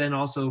excellence, but then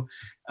also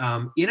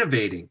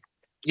innovating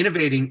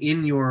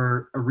in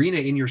your arena,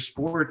 in your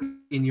sport,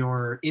 in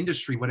your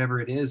industry, whatever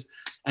it is.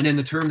 And then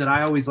the term that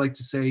I always like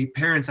to say,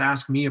 parents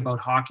ask me about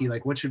hockey,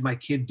 what should my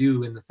kid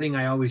do? And the thing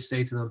I always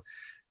say to them,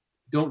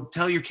 don't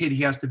tell your kid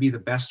he has to be the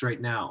best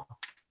right now.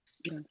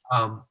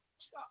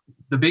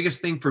 The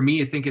biggest thing for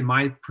me, I think, in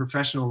my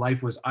professional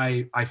life was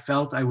I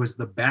felt I was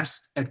the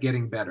best at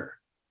getting better.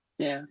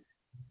 Yeah.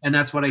 And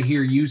that's what I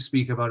hear you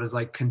speak about, is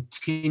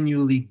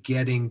continually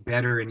getting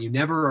better, and you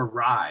never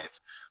arrive.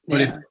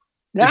 But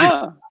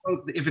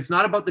if it's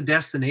not about the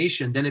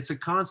destination, then it's a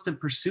constant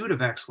pursuit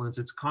of excellence.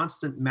 It's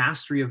constant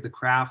mastery of the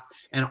craft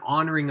and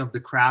honoring of the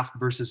craft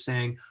versus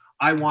saying,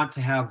 I want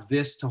to have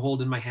this to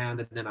hold in my hand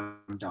and then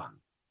I'm done.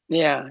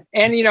 Yeah.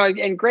 And,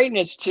 and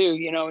greatness too,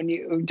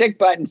 and Dick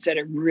Button said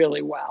it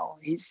really well.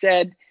 He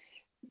said,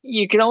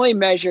 you can only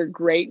measure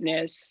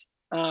greatness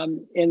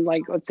in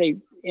let's say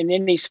in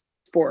any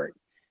sport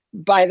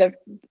by the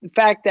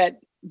fact that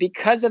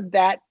because of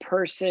that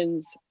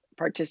person's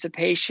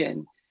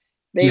participation,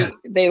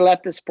 they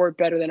left the sport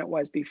better than it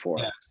was before.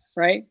 Yes.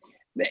 Right.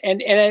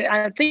 And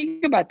I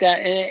think about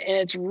that, and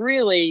it's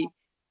really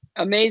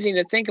amazing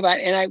to think about.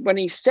 And when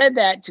he said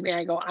that to me,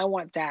 I go, I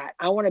want that.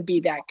 I want to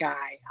be that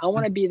guy. I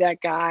want to be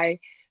that guy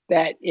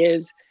that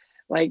is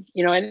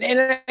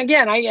and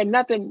again, I had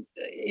nothing,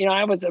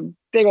 I was a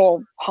big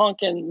old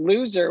honking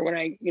loser when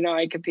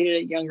I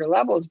competed at younger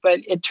levels, but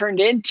it turned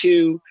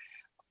into,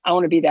 I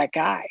want to be that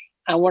guy.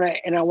 I want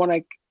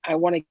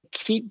to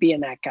keep being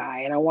that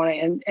guy. And I want to,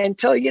 and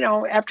until,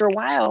 after a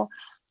while,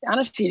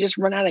 honestly, you just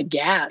run out of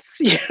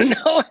gas, and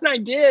I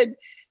did.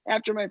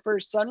 After my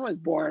first son was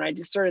born, I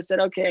just sort of said,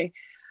 okay,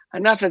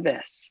 enough of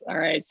this. All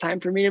right, it's time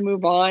for me to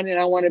move on. And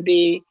I want to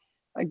be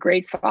a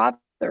great father.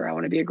 I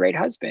want to be a great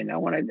husband. I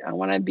want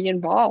to be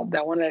involved.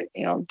 I want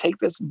to, take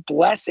this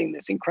blessing,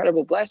 this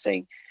incredible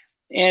blessing,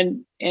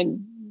 and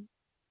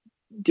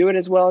do it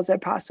as well as I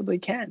possibly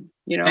can,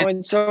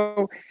 And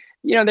so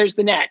there's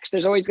the next.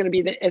 There's always going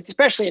to be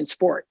especially in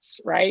sports,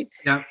 right?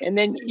 Yeah. And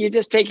then you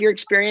just take your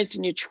experience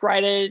and you try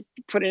to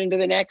put it into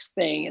the next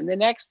thing and the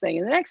next thing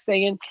and the next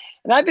thing.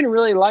 And I've been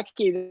really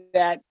lucky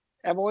that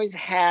I've always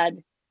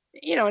had,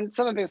 and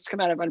some of it's come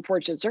out of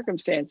unfortunate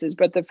circumstances,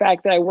 but the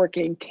fact that I work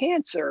in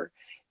cancer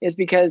is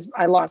because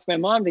I lost my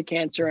mom to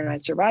cancer and I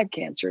survived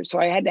cancer. So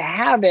I had to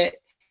have it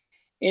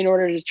in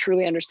order to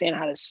truly understand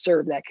how to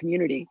serve that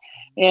community.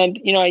 And,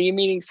 you're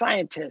meeting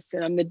scientists,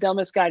 and I'm the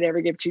dumbest guy to ever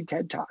give 2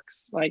 TED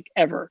Talks, like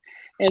ever.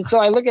 And so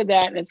I look at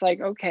that and it's like,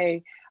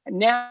 okay,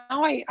 now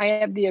I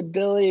have the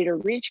ability to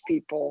reach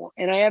people,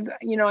 and I have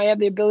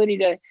the ability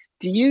to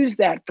use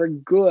that for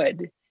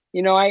good.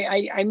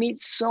 I meet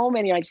so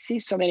many, I see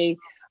so many,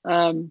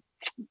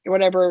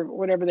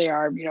 whatever they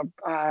are,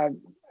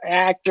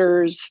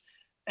 actors,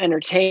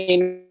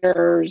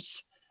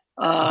 entertainers,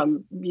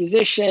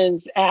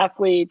 musicians,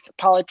 athletes,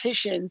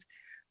 politicians,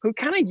 who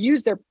kind of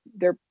use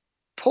their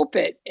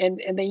pulpit and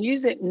they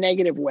use it in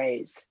negative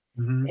ways.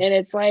 Mm-hmm. And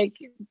it's like,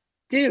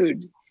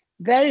 dude,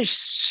 that is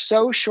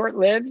so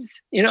short-lived.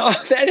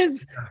 That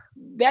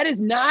is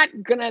not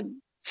gonna.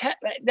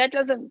 That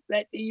doesn't.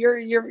 That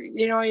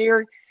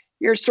you're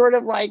sort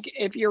of like,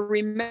 if you're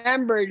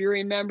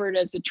remembered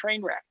as a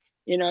train wreck.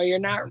 You're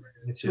not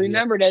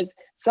remembered as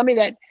somebody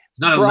that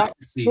brought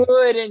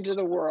good into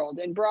the world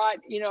and brought,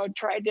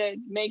 tried to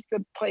make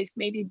the place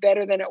maybe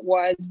better than it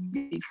was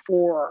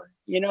before,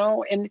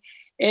 and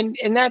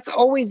that's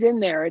always in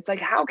there. It's like,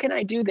 how can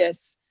I do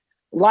this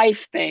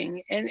life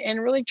thing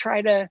and really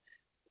try to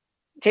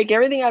take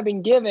everything I've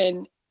been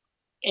given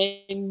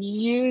and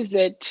use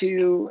it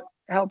to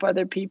help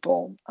other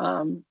people.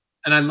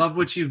 And I love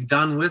what you've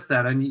done with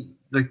that. I mean,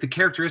 like the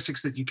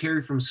characteristics that you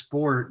carry from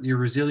sport, your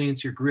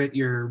resilience, your grit,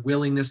 your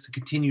willingness to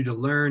continue to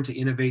learn, to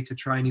innovate, to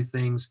try new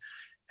things,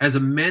 has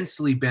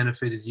immensely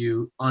benefited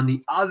you on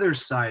the other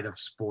side of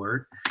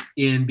sport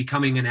in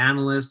becoming an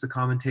analyst, a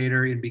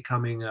commentator, in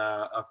becoming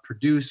a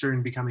producer,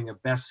 and becoming a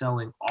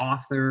best-selling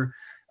author.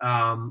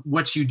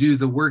 What you do,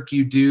 the work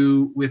you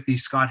do with the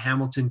Scott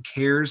Hamilton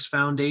Cares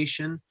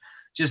Foundation,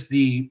 just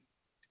the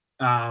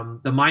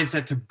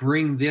mindset to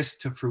bring this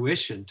to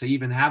fruition, to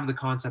even have the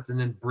concept and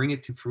then bring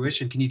it to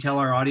fruition. Can you tell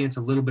our audience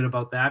a little bit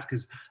about that?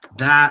 Because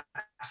that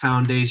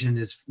foundation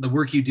is, the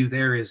work you do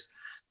there is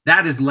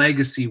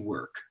legacy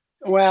work.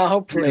 Well,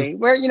 hopefully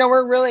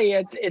we're really,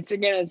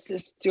 it's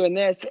just doing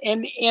this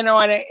and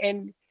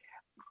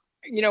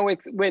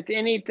with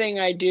anything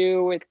I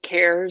do with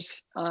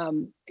Cares,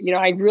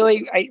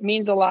 it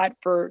means a lot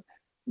for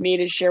me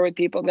to share with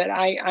people that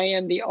I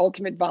am the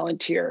ultimate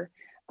volunteer.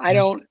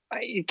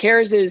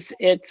 Cares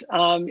it's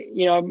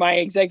my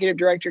executive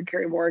director,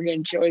 Carrie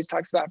Morgan, she always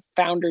talks about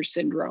founder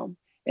syndrome.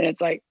 And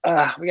it's like,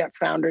 we got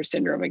founder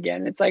syndrome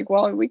again. It's like,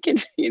 well, we can,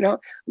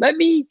 let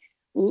me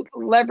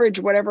leverage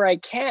whatever I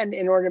can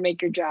in order to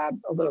make your job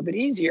a little bit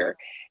easier.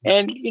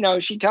 And,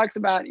 she talks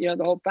about, the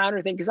whole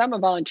founder thing, because I'm a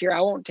volunteer.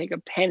 I won't take a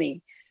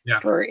penny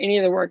for any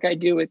of the work I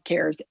do with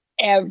Cares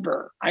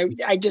ever. I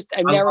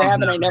never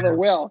have, and I never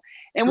will.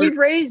 And we've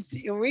raised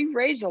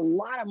a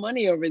lot of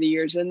money over the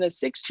years. In the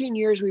 16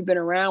 years we've been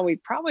around,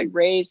 we've probably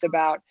raised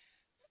about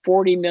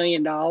 $40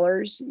 million,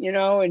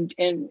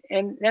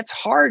 and that's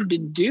hard to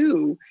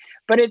do.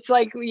 But it's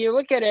like, you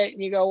look at it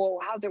and you go, well,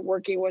 how's it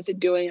working? What's it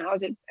doing?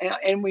 How's it?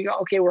 And we go,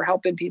 okay, we're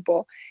helping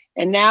people.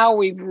 And now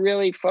we've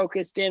really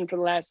focused in for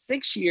the last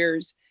 6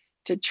 years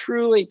to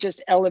truly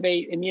just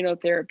elevate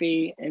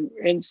immunotherapy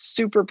and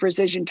super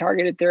precision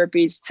targeted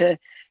therapies to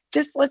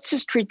let's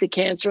just treat the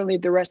cancer and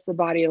leave the rest of the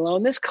body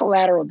alone. This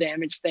collateral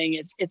damage thing,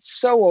 it's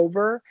so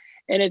over,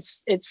 and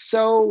it's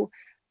so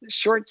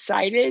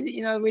short-sighted.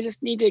 We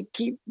just need to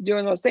keep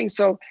doing those things.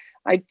 So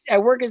I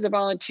work as a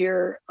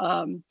volunteer.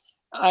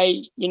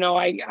 I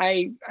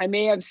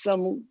may have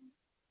some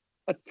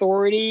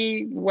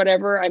authority,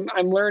 whatever.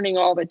 I'm learning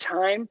all the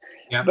time.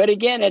 Yeah. But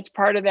again, it's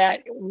part of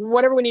that,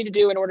 whatever we need to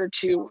do in order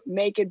to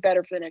make it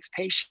better for the next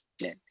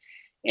patient.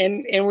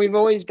 And we've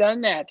always done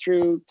that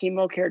through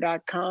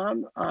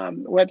chemocare.com, a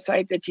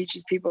website that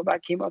teaches people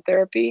about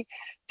chemotherapy,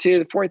 to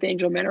the Fourth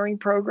Angel Mentoring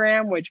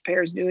Program, which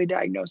pairs newly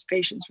diagnosed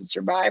patients with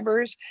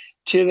survivors,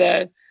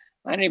 to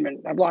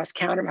I've lost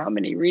count of how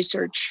many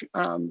research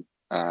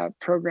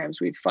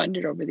programs we've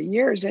funded over the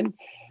years. And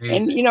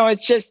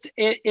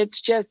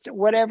it's just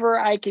whatever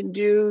I can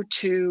do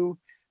to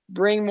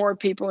bring more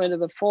people into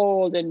the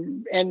fold.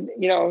 And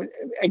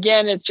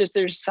again, it's just,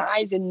 there's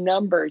size and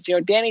numbers.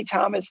 Danny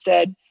Thomas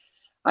said,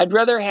 I'd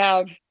rather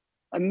have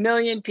 1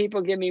 million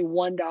people give me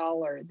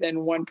 $1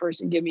 than one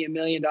person give me $1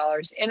 million.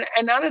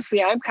 And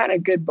honestly, I'm kind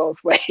of good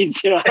both ways.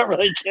 I don't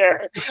really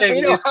care.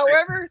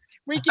 However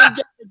we can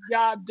get the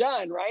job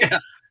done, right? Yeah.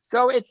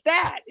 So it's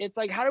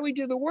like, how do we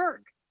do the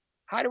work?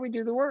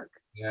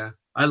 Yeah,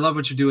 I love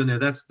what you're doing there.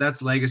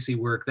 That's legacy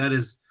work. That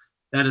is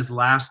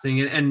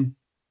lasting. And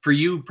for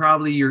you,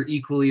 probably you're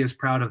equally as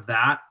proud of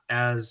that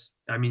as,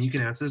 you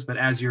can answer this, but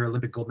as your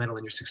Olympic gold medal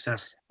and your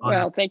success.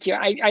 Well, thank you.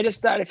 I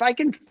just thought, if I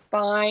can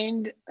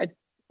find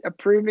a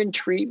proven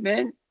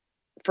treatment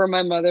for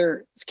my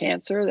mother's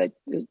cancer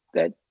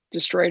that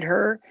destroyed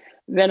her,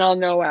 then I'll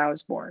know I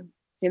was born.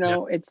 You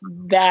know, it's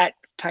that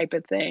type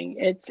of thing.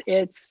 It's,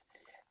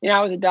 you know,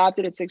 I was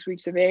adopted at 6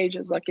 weeks of age. I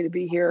was lucky to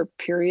be here,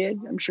 period.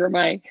 I'm sure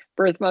my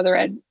birth mother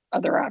had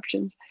other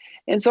options.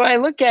 And so I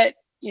look at,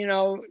 you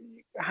know,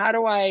 how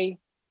do I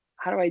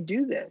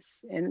do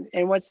this? And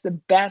what's the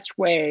best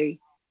way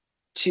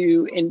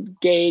to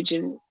engage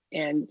and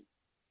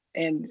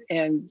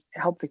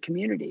help the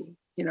community,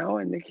 you know,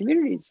 and the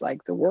community is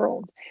like the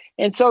world.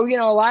 And so, you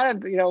know, a lot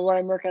of, you know, what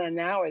I'm working on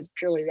now is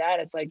purely that.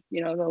 It's like,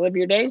 you know, the Live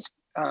Your Days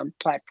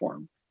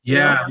platform.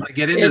 Yeah, I'm gonna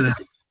get into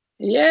this.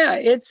 Yeah,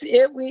 it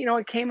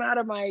came out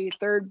of my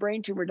third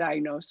brain tumor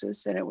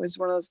diagnosis. And it was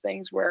one of those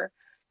things where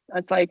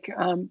it's like,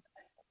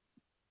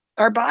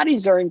 our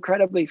bodies are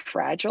incredibly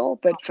fragile,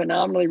 but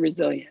phenomenally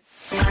resilient.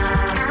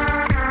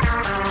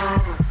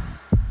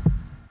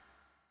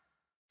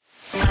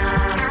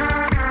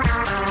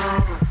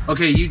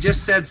 Okay, you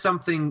just said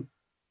something.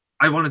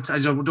 I don't want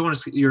to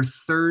say your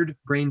third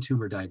brain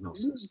tumor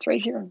diagnosis. It's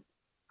right here.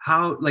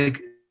 How,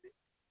 like,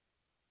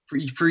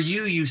 for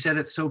you, you said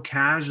it so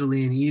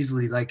casually and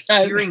easily, like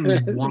hearing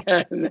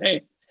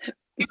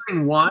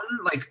one,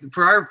 like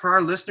for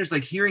our listeners,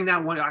 like hearing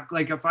that one,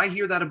 like if I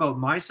hear that about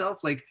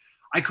myself, like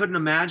I couldn't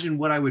imagine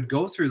what I would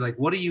go through. Like,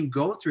 what do you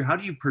go through? How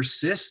do you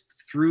persist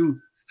through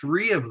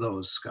 3 of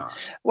those, Scott?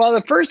 Well,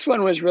 the first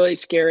one was really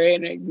scary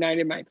and it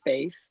ignited my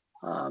faith.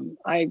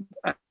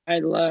 I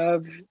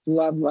love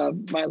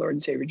my Lord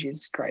and Savior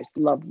Jesus Christ.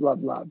 Love.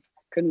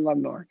 Couldn't love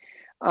more.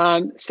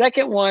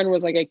 Second one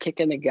was like a kick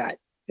in the gut.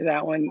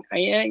 That one,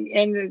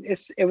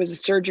 it was a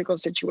surgical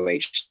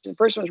situation. The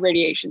first one was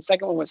radiation.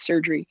 Second one was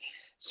surgery.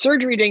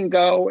 Surgery didn't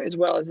go as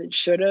well as it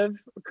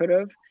could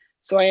have.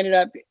 So I ended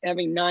up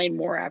having 9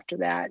 more after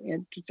that,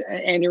 and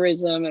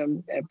aneurysm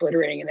and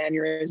obliterating an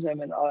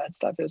aneurysm and all that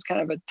stuff. It was kind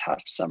of a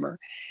tough summer.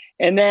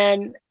 And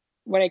then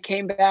when I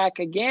came back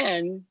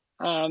again,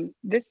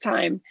 this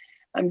time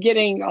I'm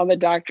getting all the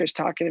doctors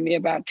talking to me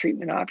about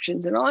treatment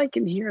options, and all I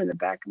can hear in the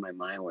back of my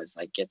mind was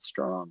like, get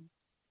strong.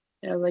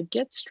 And I was like,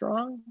 get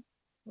strong?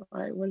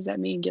 Right, what does that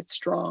mean, get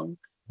strong?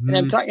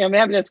 And I'm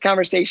having this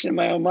conversation in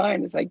my own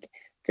mind. It's like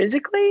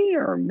physically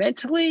or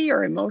mentally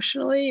or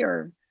emotionally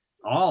or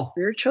all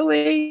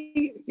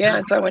spiritually. Yeah.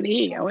 And so I went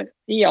E,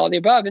 all the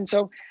above. And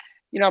so,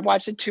 you know, I've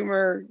watched the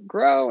tumor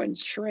grow and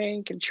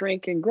shrink and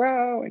shrink and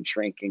grow and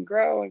shrink and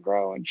grow and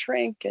grow and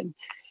shrink. And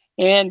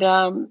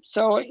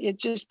so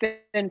it's just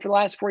been, for the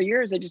last 4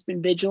 years, I've just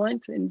been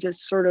vigilant and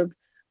just sort of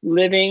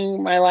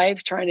living my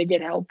life, trying to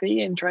get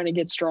healthy and trying to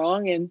get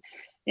strong. And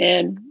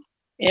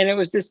it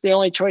was just the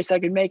only choice I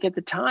could make at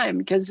the time,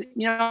 because,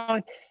 you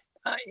know,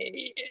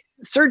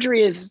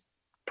 surgery is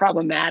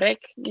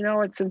problematic, you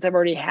know, since I've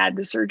already had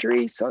the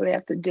surgery. So they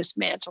have to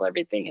dismantle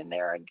everything in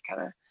there and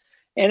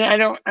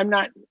I'm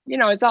not, you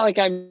know, it's not like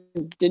I'm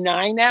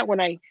denying that when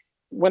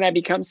I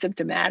become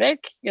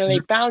symptomatic. You know, they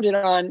found it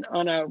on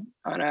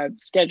a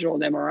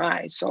scheduled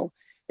MRI. So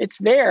it's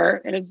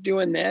there and it's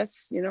doing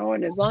this, you know,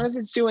 and as long as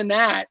it's doing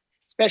that,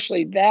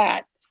 especially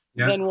that,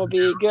 then we'll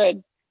be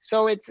good.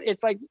 So it's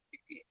like,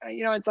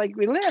 you know, it's like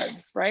we live,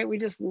 right? We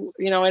just,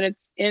 you know, and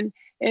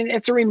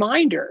it's a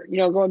reminder, you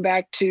know, going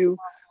back to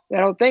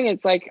that whole thing.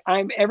 It's like,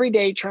 I'm every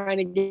day trying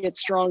to get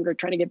stronger,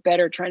 trying to get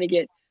better, trying to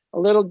get a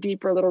little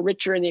deeper, a little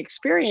richer in the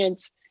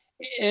experience,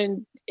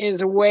 and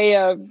is a way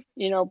of,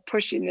 you know,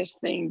 pushing this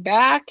thing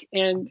back.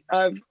 And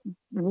of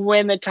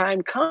when the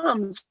time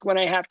comes, when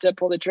I have to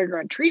pull the trigger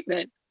on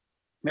treatment,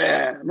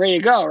 I'm ready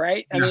to go.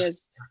 Right. I mean,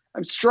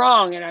 I'm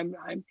strong and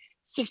I'm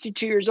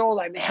 62 years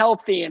old. I'm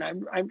healthy and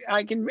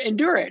I can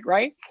endure it.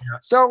 Right. Yeah.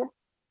 So,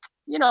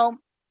 you know,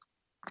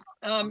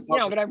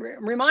 but I'm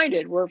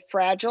reminded we're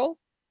fragile,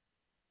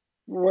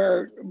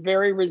 we're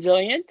very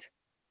resilient,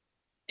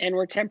 and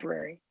we're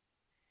temporary.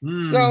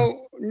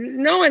 So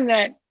knowing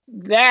that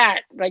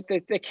like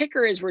the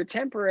kicker is we're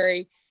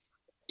temporary,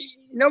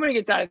 nobody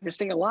gets out of this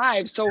thing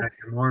alive. So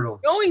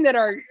knowing that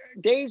our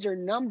days are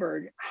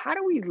numbered, how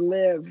do we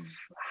live?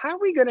 How are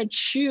we going to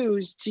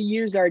choose to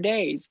use our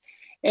days?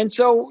 And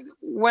so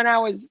when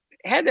I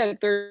had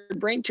that third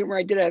brain tumor,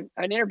 I did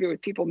an interview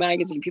with People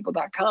Magazine,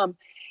 people.com.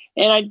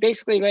 And I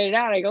basically laid it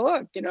out. I go,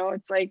 look, you know,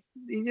 it's like,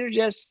 these are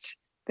just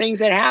things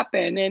that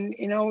happen. And,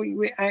 you know,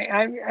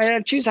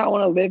 I choose how I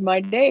want to live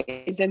my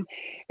days. And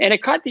I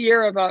caught the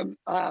ear of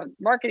a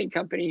marketing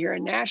company here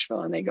in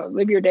Nashville, and they go,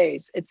 live your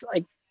days. It's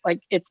like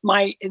it's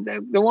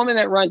the woman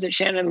that runs it,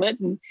 Shannon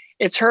Linton,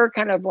 it's her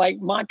kind of like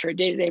mantra,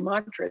 day-to-day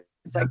mantra.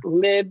 It's like,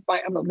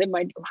 I'm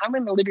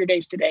going to live your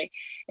days today.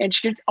 And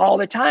she all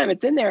the time,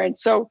 it's in there. And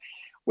so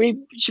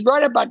she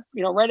brought up about,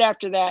 you know, right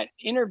after that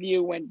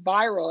interview went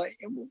viral,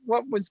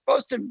 what was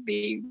supposed to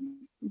be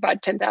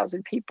about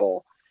 10,000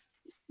 people,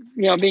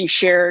 you know, being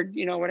shared,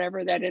 you know,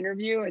 whatever that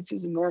interview, it's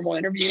just a normal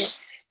interview.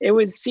 It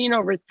was seen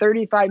over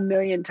 35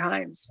 million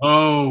times.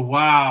 Oh,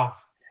 wow.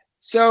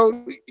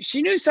 So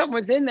she knew something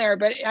was in there,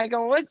 but I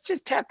go, let's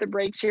just tap the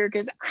brakes here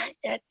because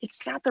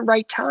it's not the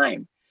right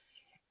time.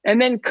 And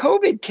then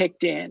COVID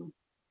kicked in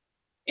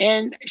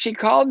and she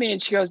called me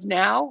and she goes,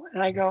 now?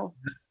 And I go,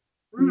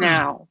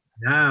 now.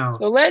 Now.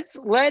 So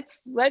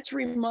let's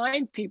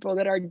remind people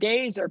that our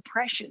days are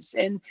precious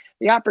and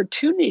the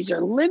opportunities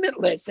are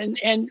limitless,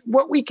 and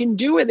what we can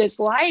do with this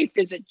life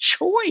is a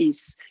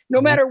choice,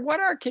 no matter what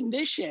our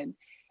condition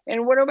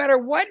and no matter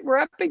what we're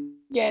up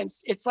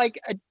against. It's like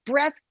a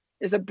breath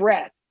is a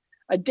breath,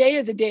 a day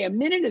is a day, a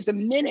minute is a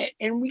minute,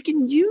 and we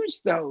can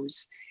use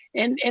those,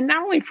 and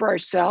not only for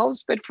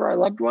ourselves but for our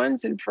loved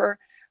ones and for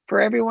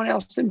everyone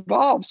else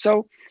involved.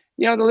 So,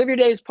 the Live Your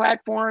Days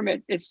platform,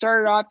 it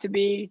started off to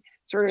be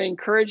sort of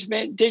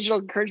encouragement, digital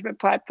encouragement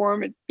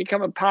platform. It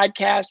become a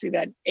podcast. We've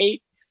had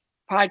 8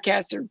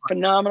 podcasts, are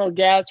phenomenal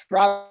guests.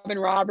 Robin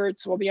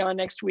Roberts will be on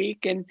next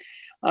week. And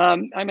oh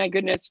my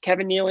goodness,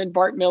 Kevin Nealon,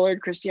 Bart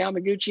Millard, Christy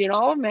Yamaguchi, and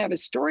all of them have a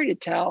story to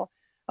tell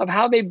of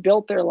how they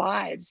built their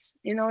lives,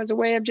 as a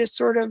way of just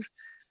sort of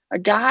a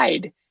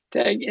guide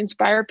to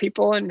inspire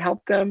people and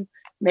help them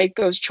make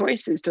those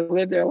choices to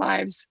live their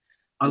lives,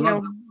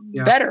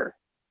 better,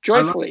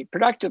 joyfully,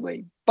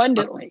 productively,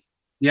 abundantly.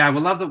 Yeah, I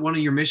would love that one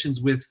of your missions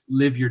with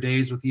Live Your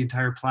Days, with the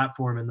entire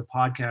platform and the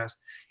podcast,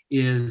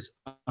 is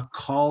a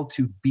call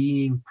to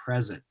being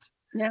present.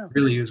 Yeah.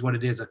 Really is what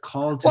it is, a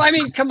call to... Well, I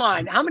mean, come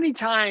on. How many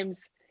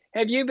times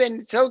have you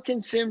been so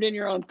consumed in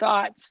your own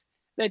thoughts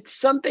that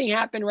something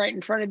happened right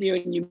in front of you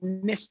and you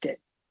missed it?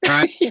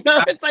 Right.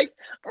 It's like,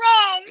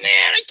 oh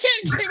man, I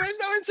can't get it.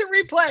 It's a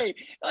replay.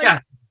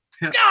 Like,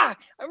 God,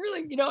 I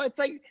really, it's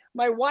like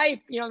my wife,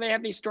 they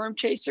have these storm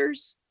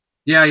chasers.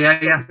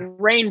 Yeah.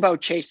 Rainbow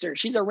chaser.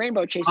 She's a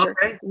rainbow chaser.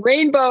 Okay.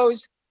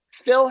 Rainbows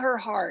fill her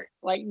heart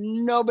like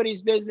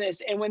nobody's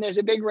business. And when there's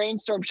a big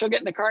rainstorm, she'll get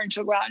in the car and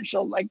she'll go out and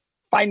she'll like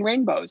find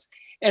rainbows.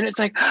 And it's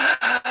like,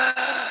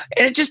 and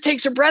it just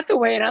takes her breath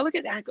away. And I look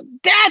at that and I go,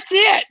 that's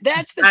it.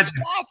 That's the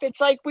stuff. It's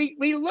like we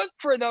look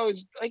for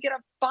those, like,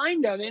 gotta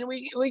find them. And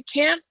we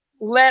can't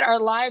let our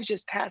lives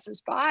just pass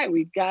us by.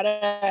 We've got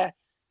to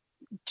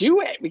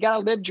do it. We got to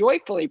live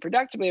joyfully,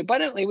 productively,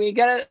 abundantly. We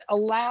got to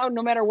allow,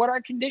 no matter what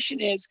our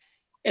condition is,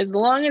 as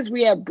long as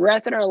we have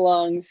breath in our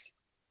lungs,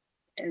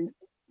 and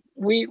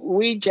we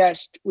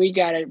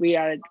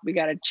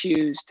gotta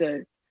choose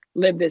to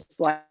live this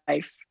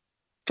life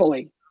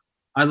fully.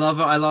 I love.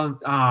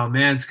 Oh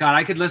man, Scott,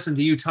 I could listen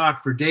to you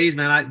talk for days,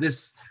 man.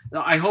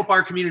 I hope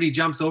our community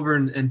jumps over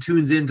and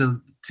tunes in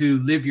to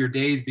Live Your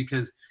Days,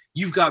 because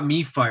you've got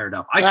me fired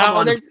up.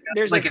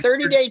 There's like a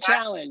 30-day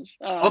challenge.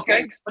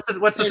 Okay.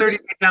 What's the 30-day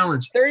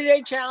challenge?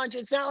 30-day challenge.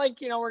 It's not like,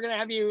 we're going to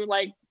have you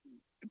like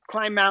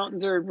climb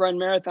mountains or run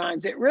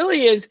marathons. It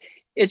really is.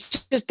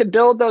 It's just to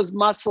build those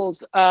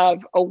muscles of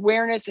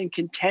awareness and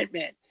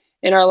contentment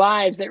in our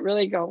lives that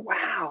really go,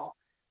 wow,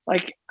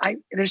 like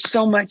there's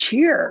so much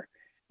here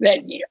that,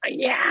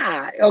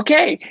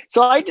 okay.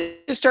 So I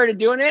just started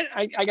doing it.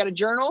 I got a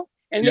journal.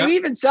 And we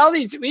even sell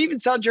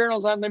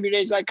journals on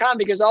liveyourdays.com,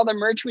 because all the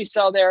merch we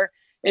sell there,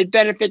 it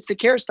benefits the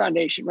CARES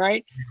Foundation,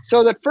 right?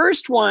 So the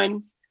first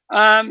one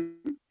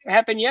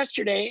happened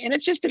yesterday, and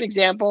it's just an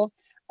example.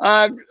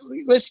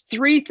 List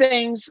 3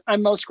 things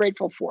I'm most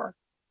grateful for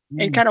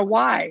and kind of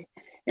why.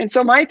 And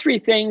so my 3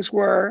 things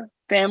were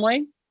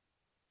family,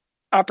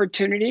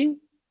 opportunity,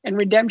 and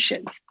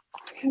redemption.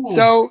 Ooh.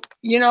 So,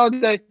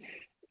 the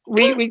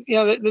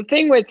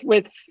thing with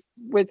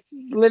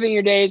living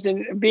your days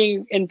and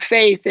being in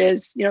faith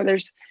is,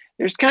 there's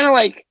kind of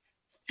like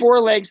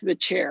 4 legs of the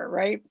chair,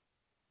 right?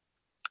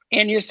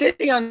 And you're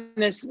sitting on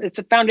this, it's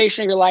a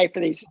foundation of your life for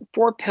these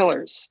 4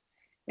 pillars.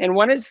 And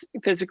one is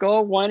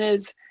physical, one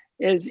is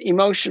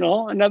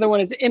emotional, another one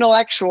is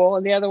intellectual,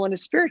 and the other one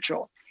is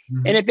spiritual.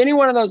 Mm-hmm. And if any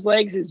one of those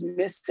legs is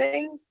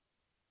missing,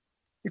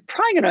 you're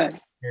probably going to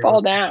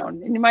fall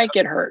down and you might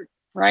get hurt,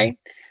 right?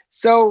 Mm-hmm.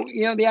 So,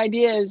 the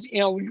idea is,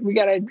 we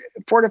got to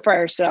fortify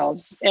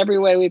ourselves every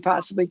way we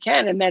possibly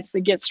can. And that's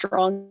the get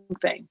strong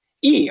thing.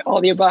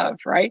 All the above,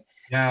 right?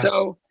 Yeah.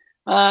 So,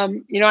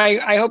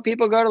 I hope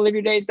people go to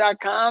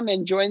liveyourdays.com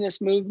and join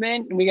this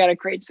movement. And we got to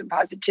create some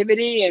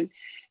positivity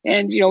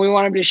and we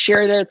want them to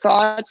share their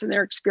thoughts and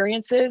their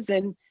experiences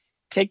and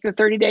take the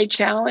 30-day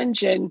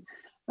challenge and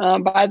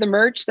buy the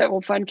merch that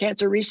will fund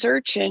cancer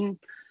research and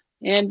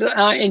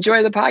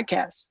enjoy the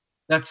podcast.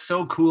 That's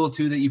so cool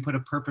too, that you put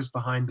a purpose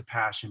behind the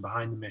passion,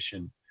 behind the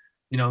mission,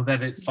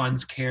 that it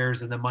funds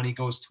CARES and the money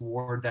goes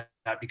toward that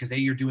because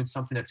you're doing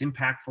something that's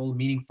impactful,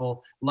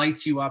 meaningful,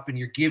 lights you up, and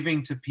you're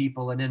giving to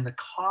people. And then the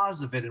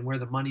cause of it and where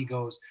the money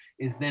goes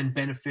is then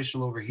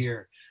beneficial over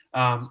here.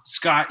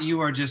 Scott, you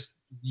are just,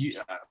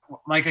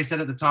 like I said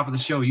at the top of the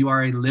show, you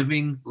are a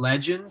living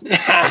legend.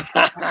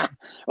 I'm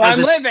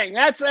living.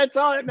 That's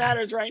all that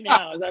matters right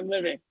now is I'm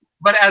living.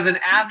 But as an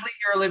athlete,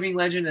 you're a living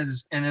legend,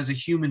 and as a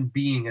human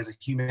being, as a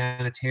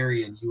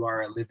humanitarian, you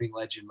are a living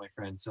legend, my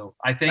friend. So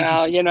I thank you.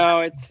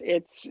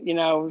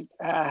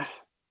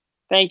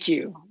 Thank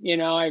you.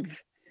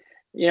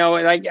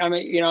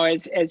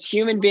 As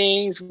human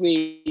beings,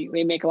 we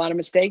make a lot of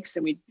mistakes,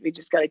 and we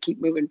just got to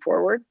keep moving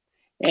forward.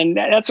 And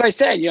that's what I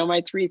said.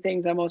 My 3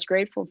 things I'm most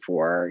grateful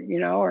for,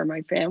 are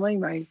my family,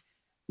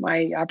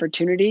 my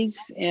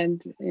opportunities,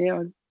 and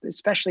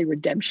especially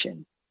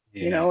redemption.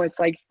 Yeah. It's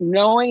like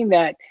knowing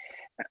that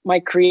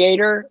my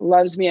creator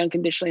loves me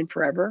unconditionally and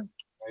forever.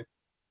 Right.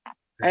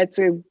 That's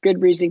a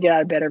good reason to get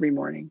out of bed every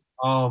morning.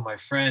 Oh, my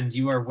friend,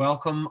 you are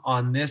welcome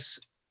on this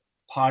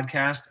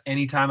podcast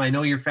anytime. I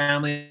know your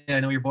family. I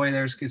know your boy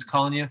there is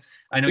calling you.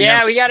 I know.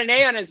 Yeah, we got an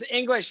A on his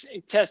English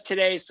test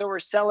today, so we're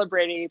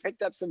celebrating. He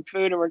picked up some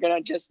food, and we're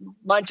gonna just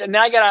munch. And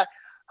then I gotta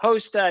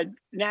host a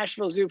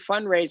Nashville Zoo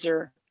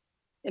fundraiser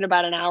in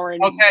about an hour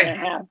and a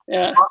half.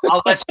 Yeah.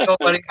 I'll let you go,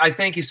 buddy. I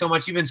thank you so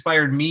much. You've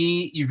inspired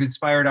me. You've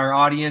inspired our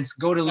audience.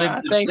 Go to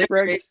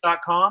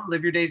liveyourdays.com,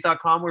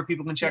 liveyourdays.com, where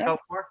people can check out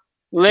more.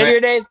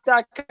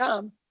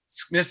 Liveyourdays.com.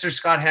 Mr.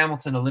 Scott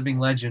Hamilton, a living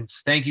legend.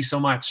 Thank you so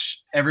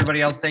much.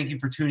 Everybody else, thank you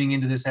for tuning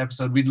into this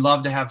episode. We'd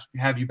love to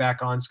have you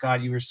back on,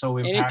 Scott. You were so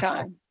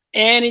impactful.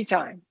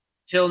 Anytime.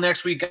 Till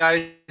next week,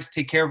 guys,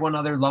 take care of one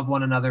another, love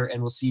one another,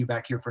 and we'll see you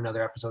back here for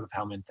another episode of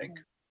How Men Think.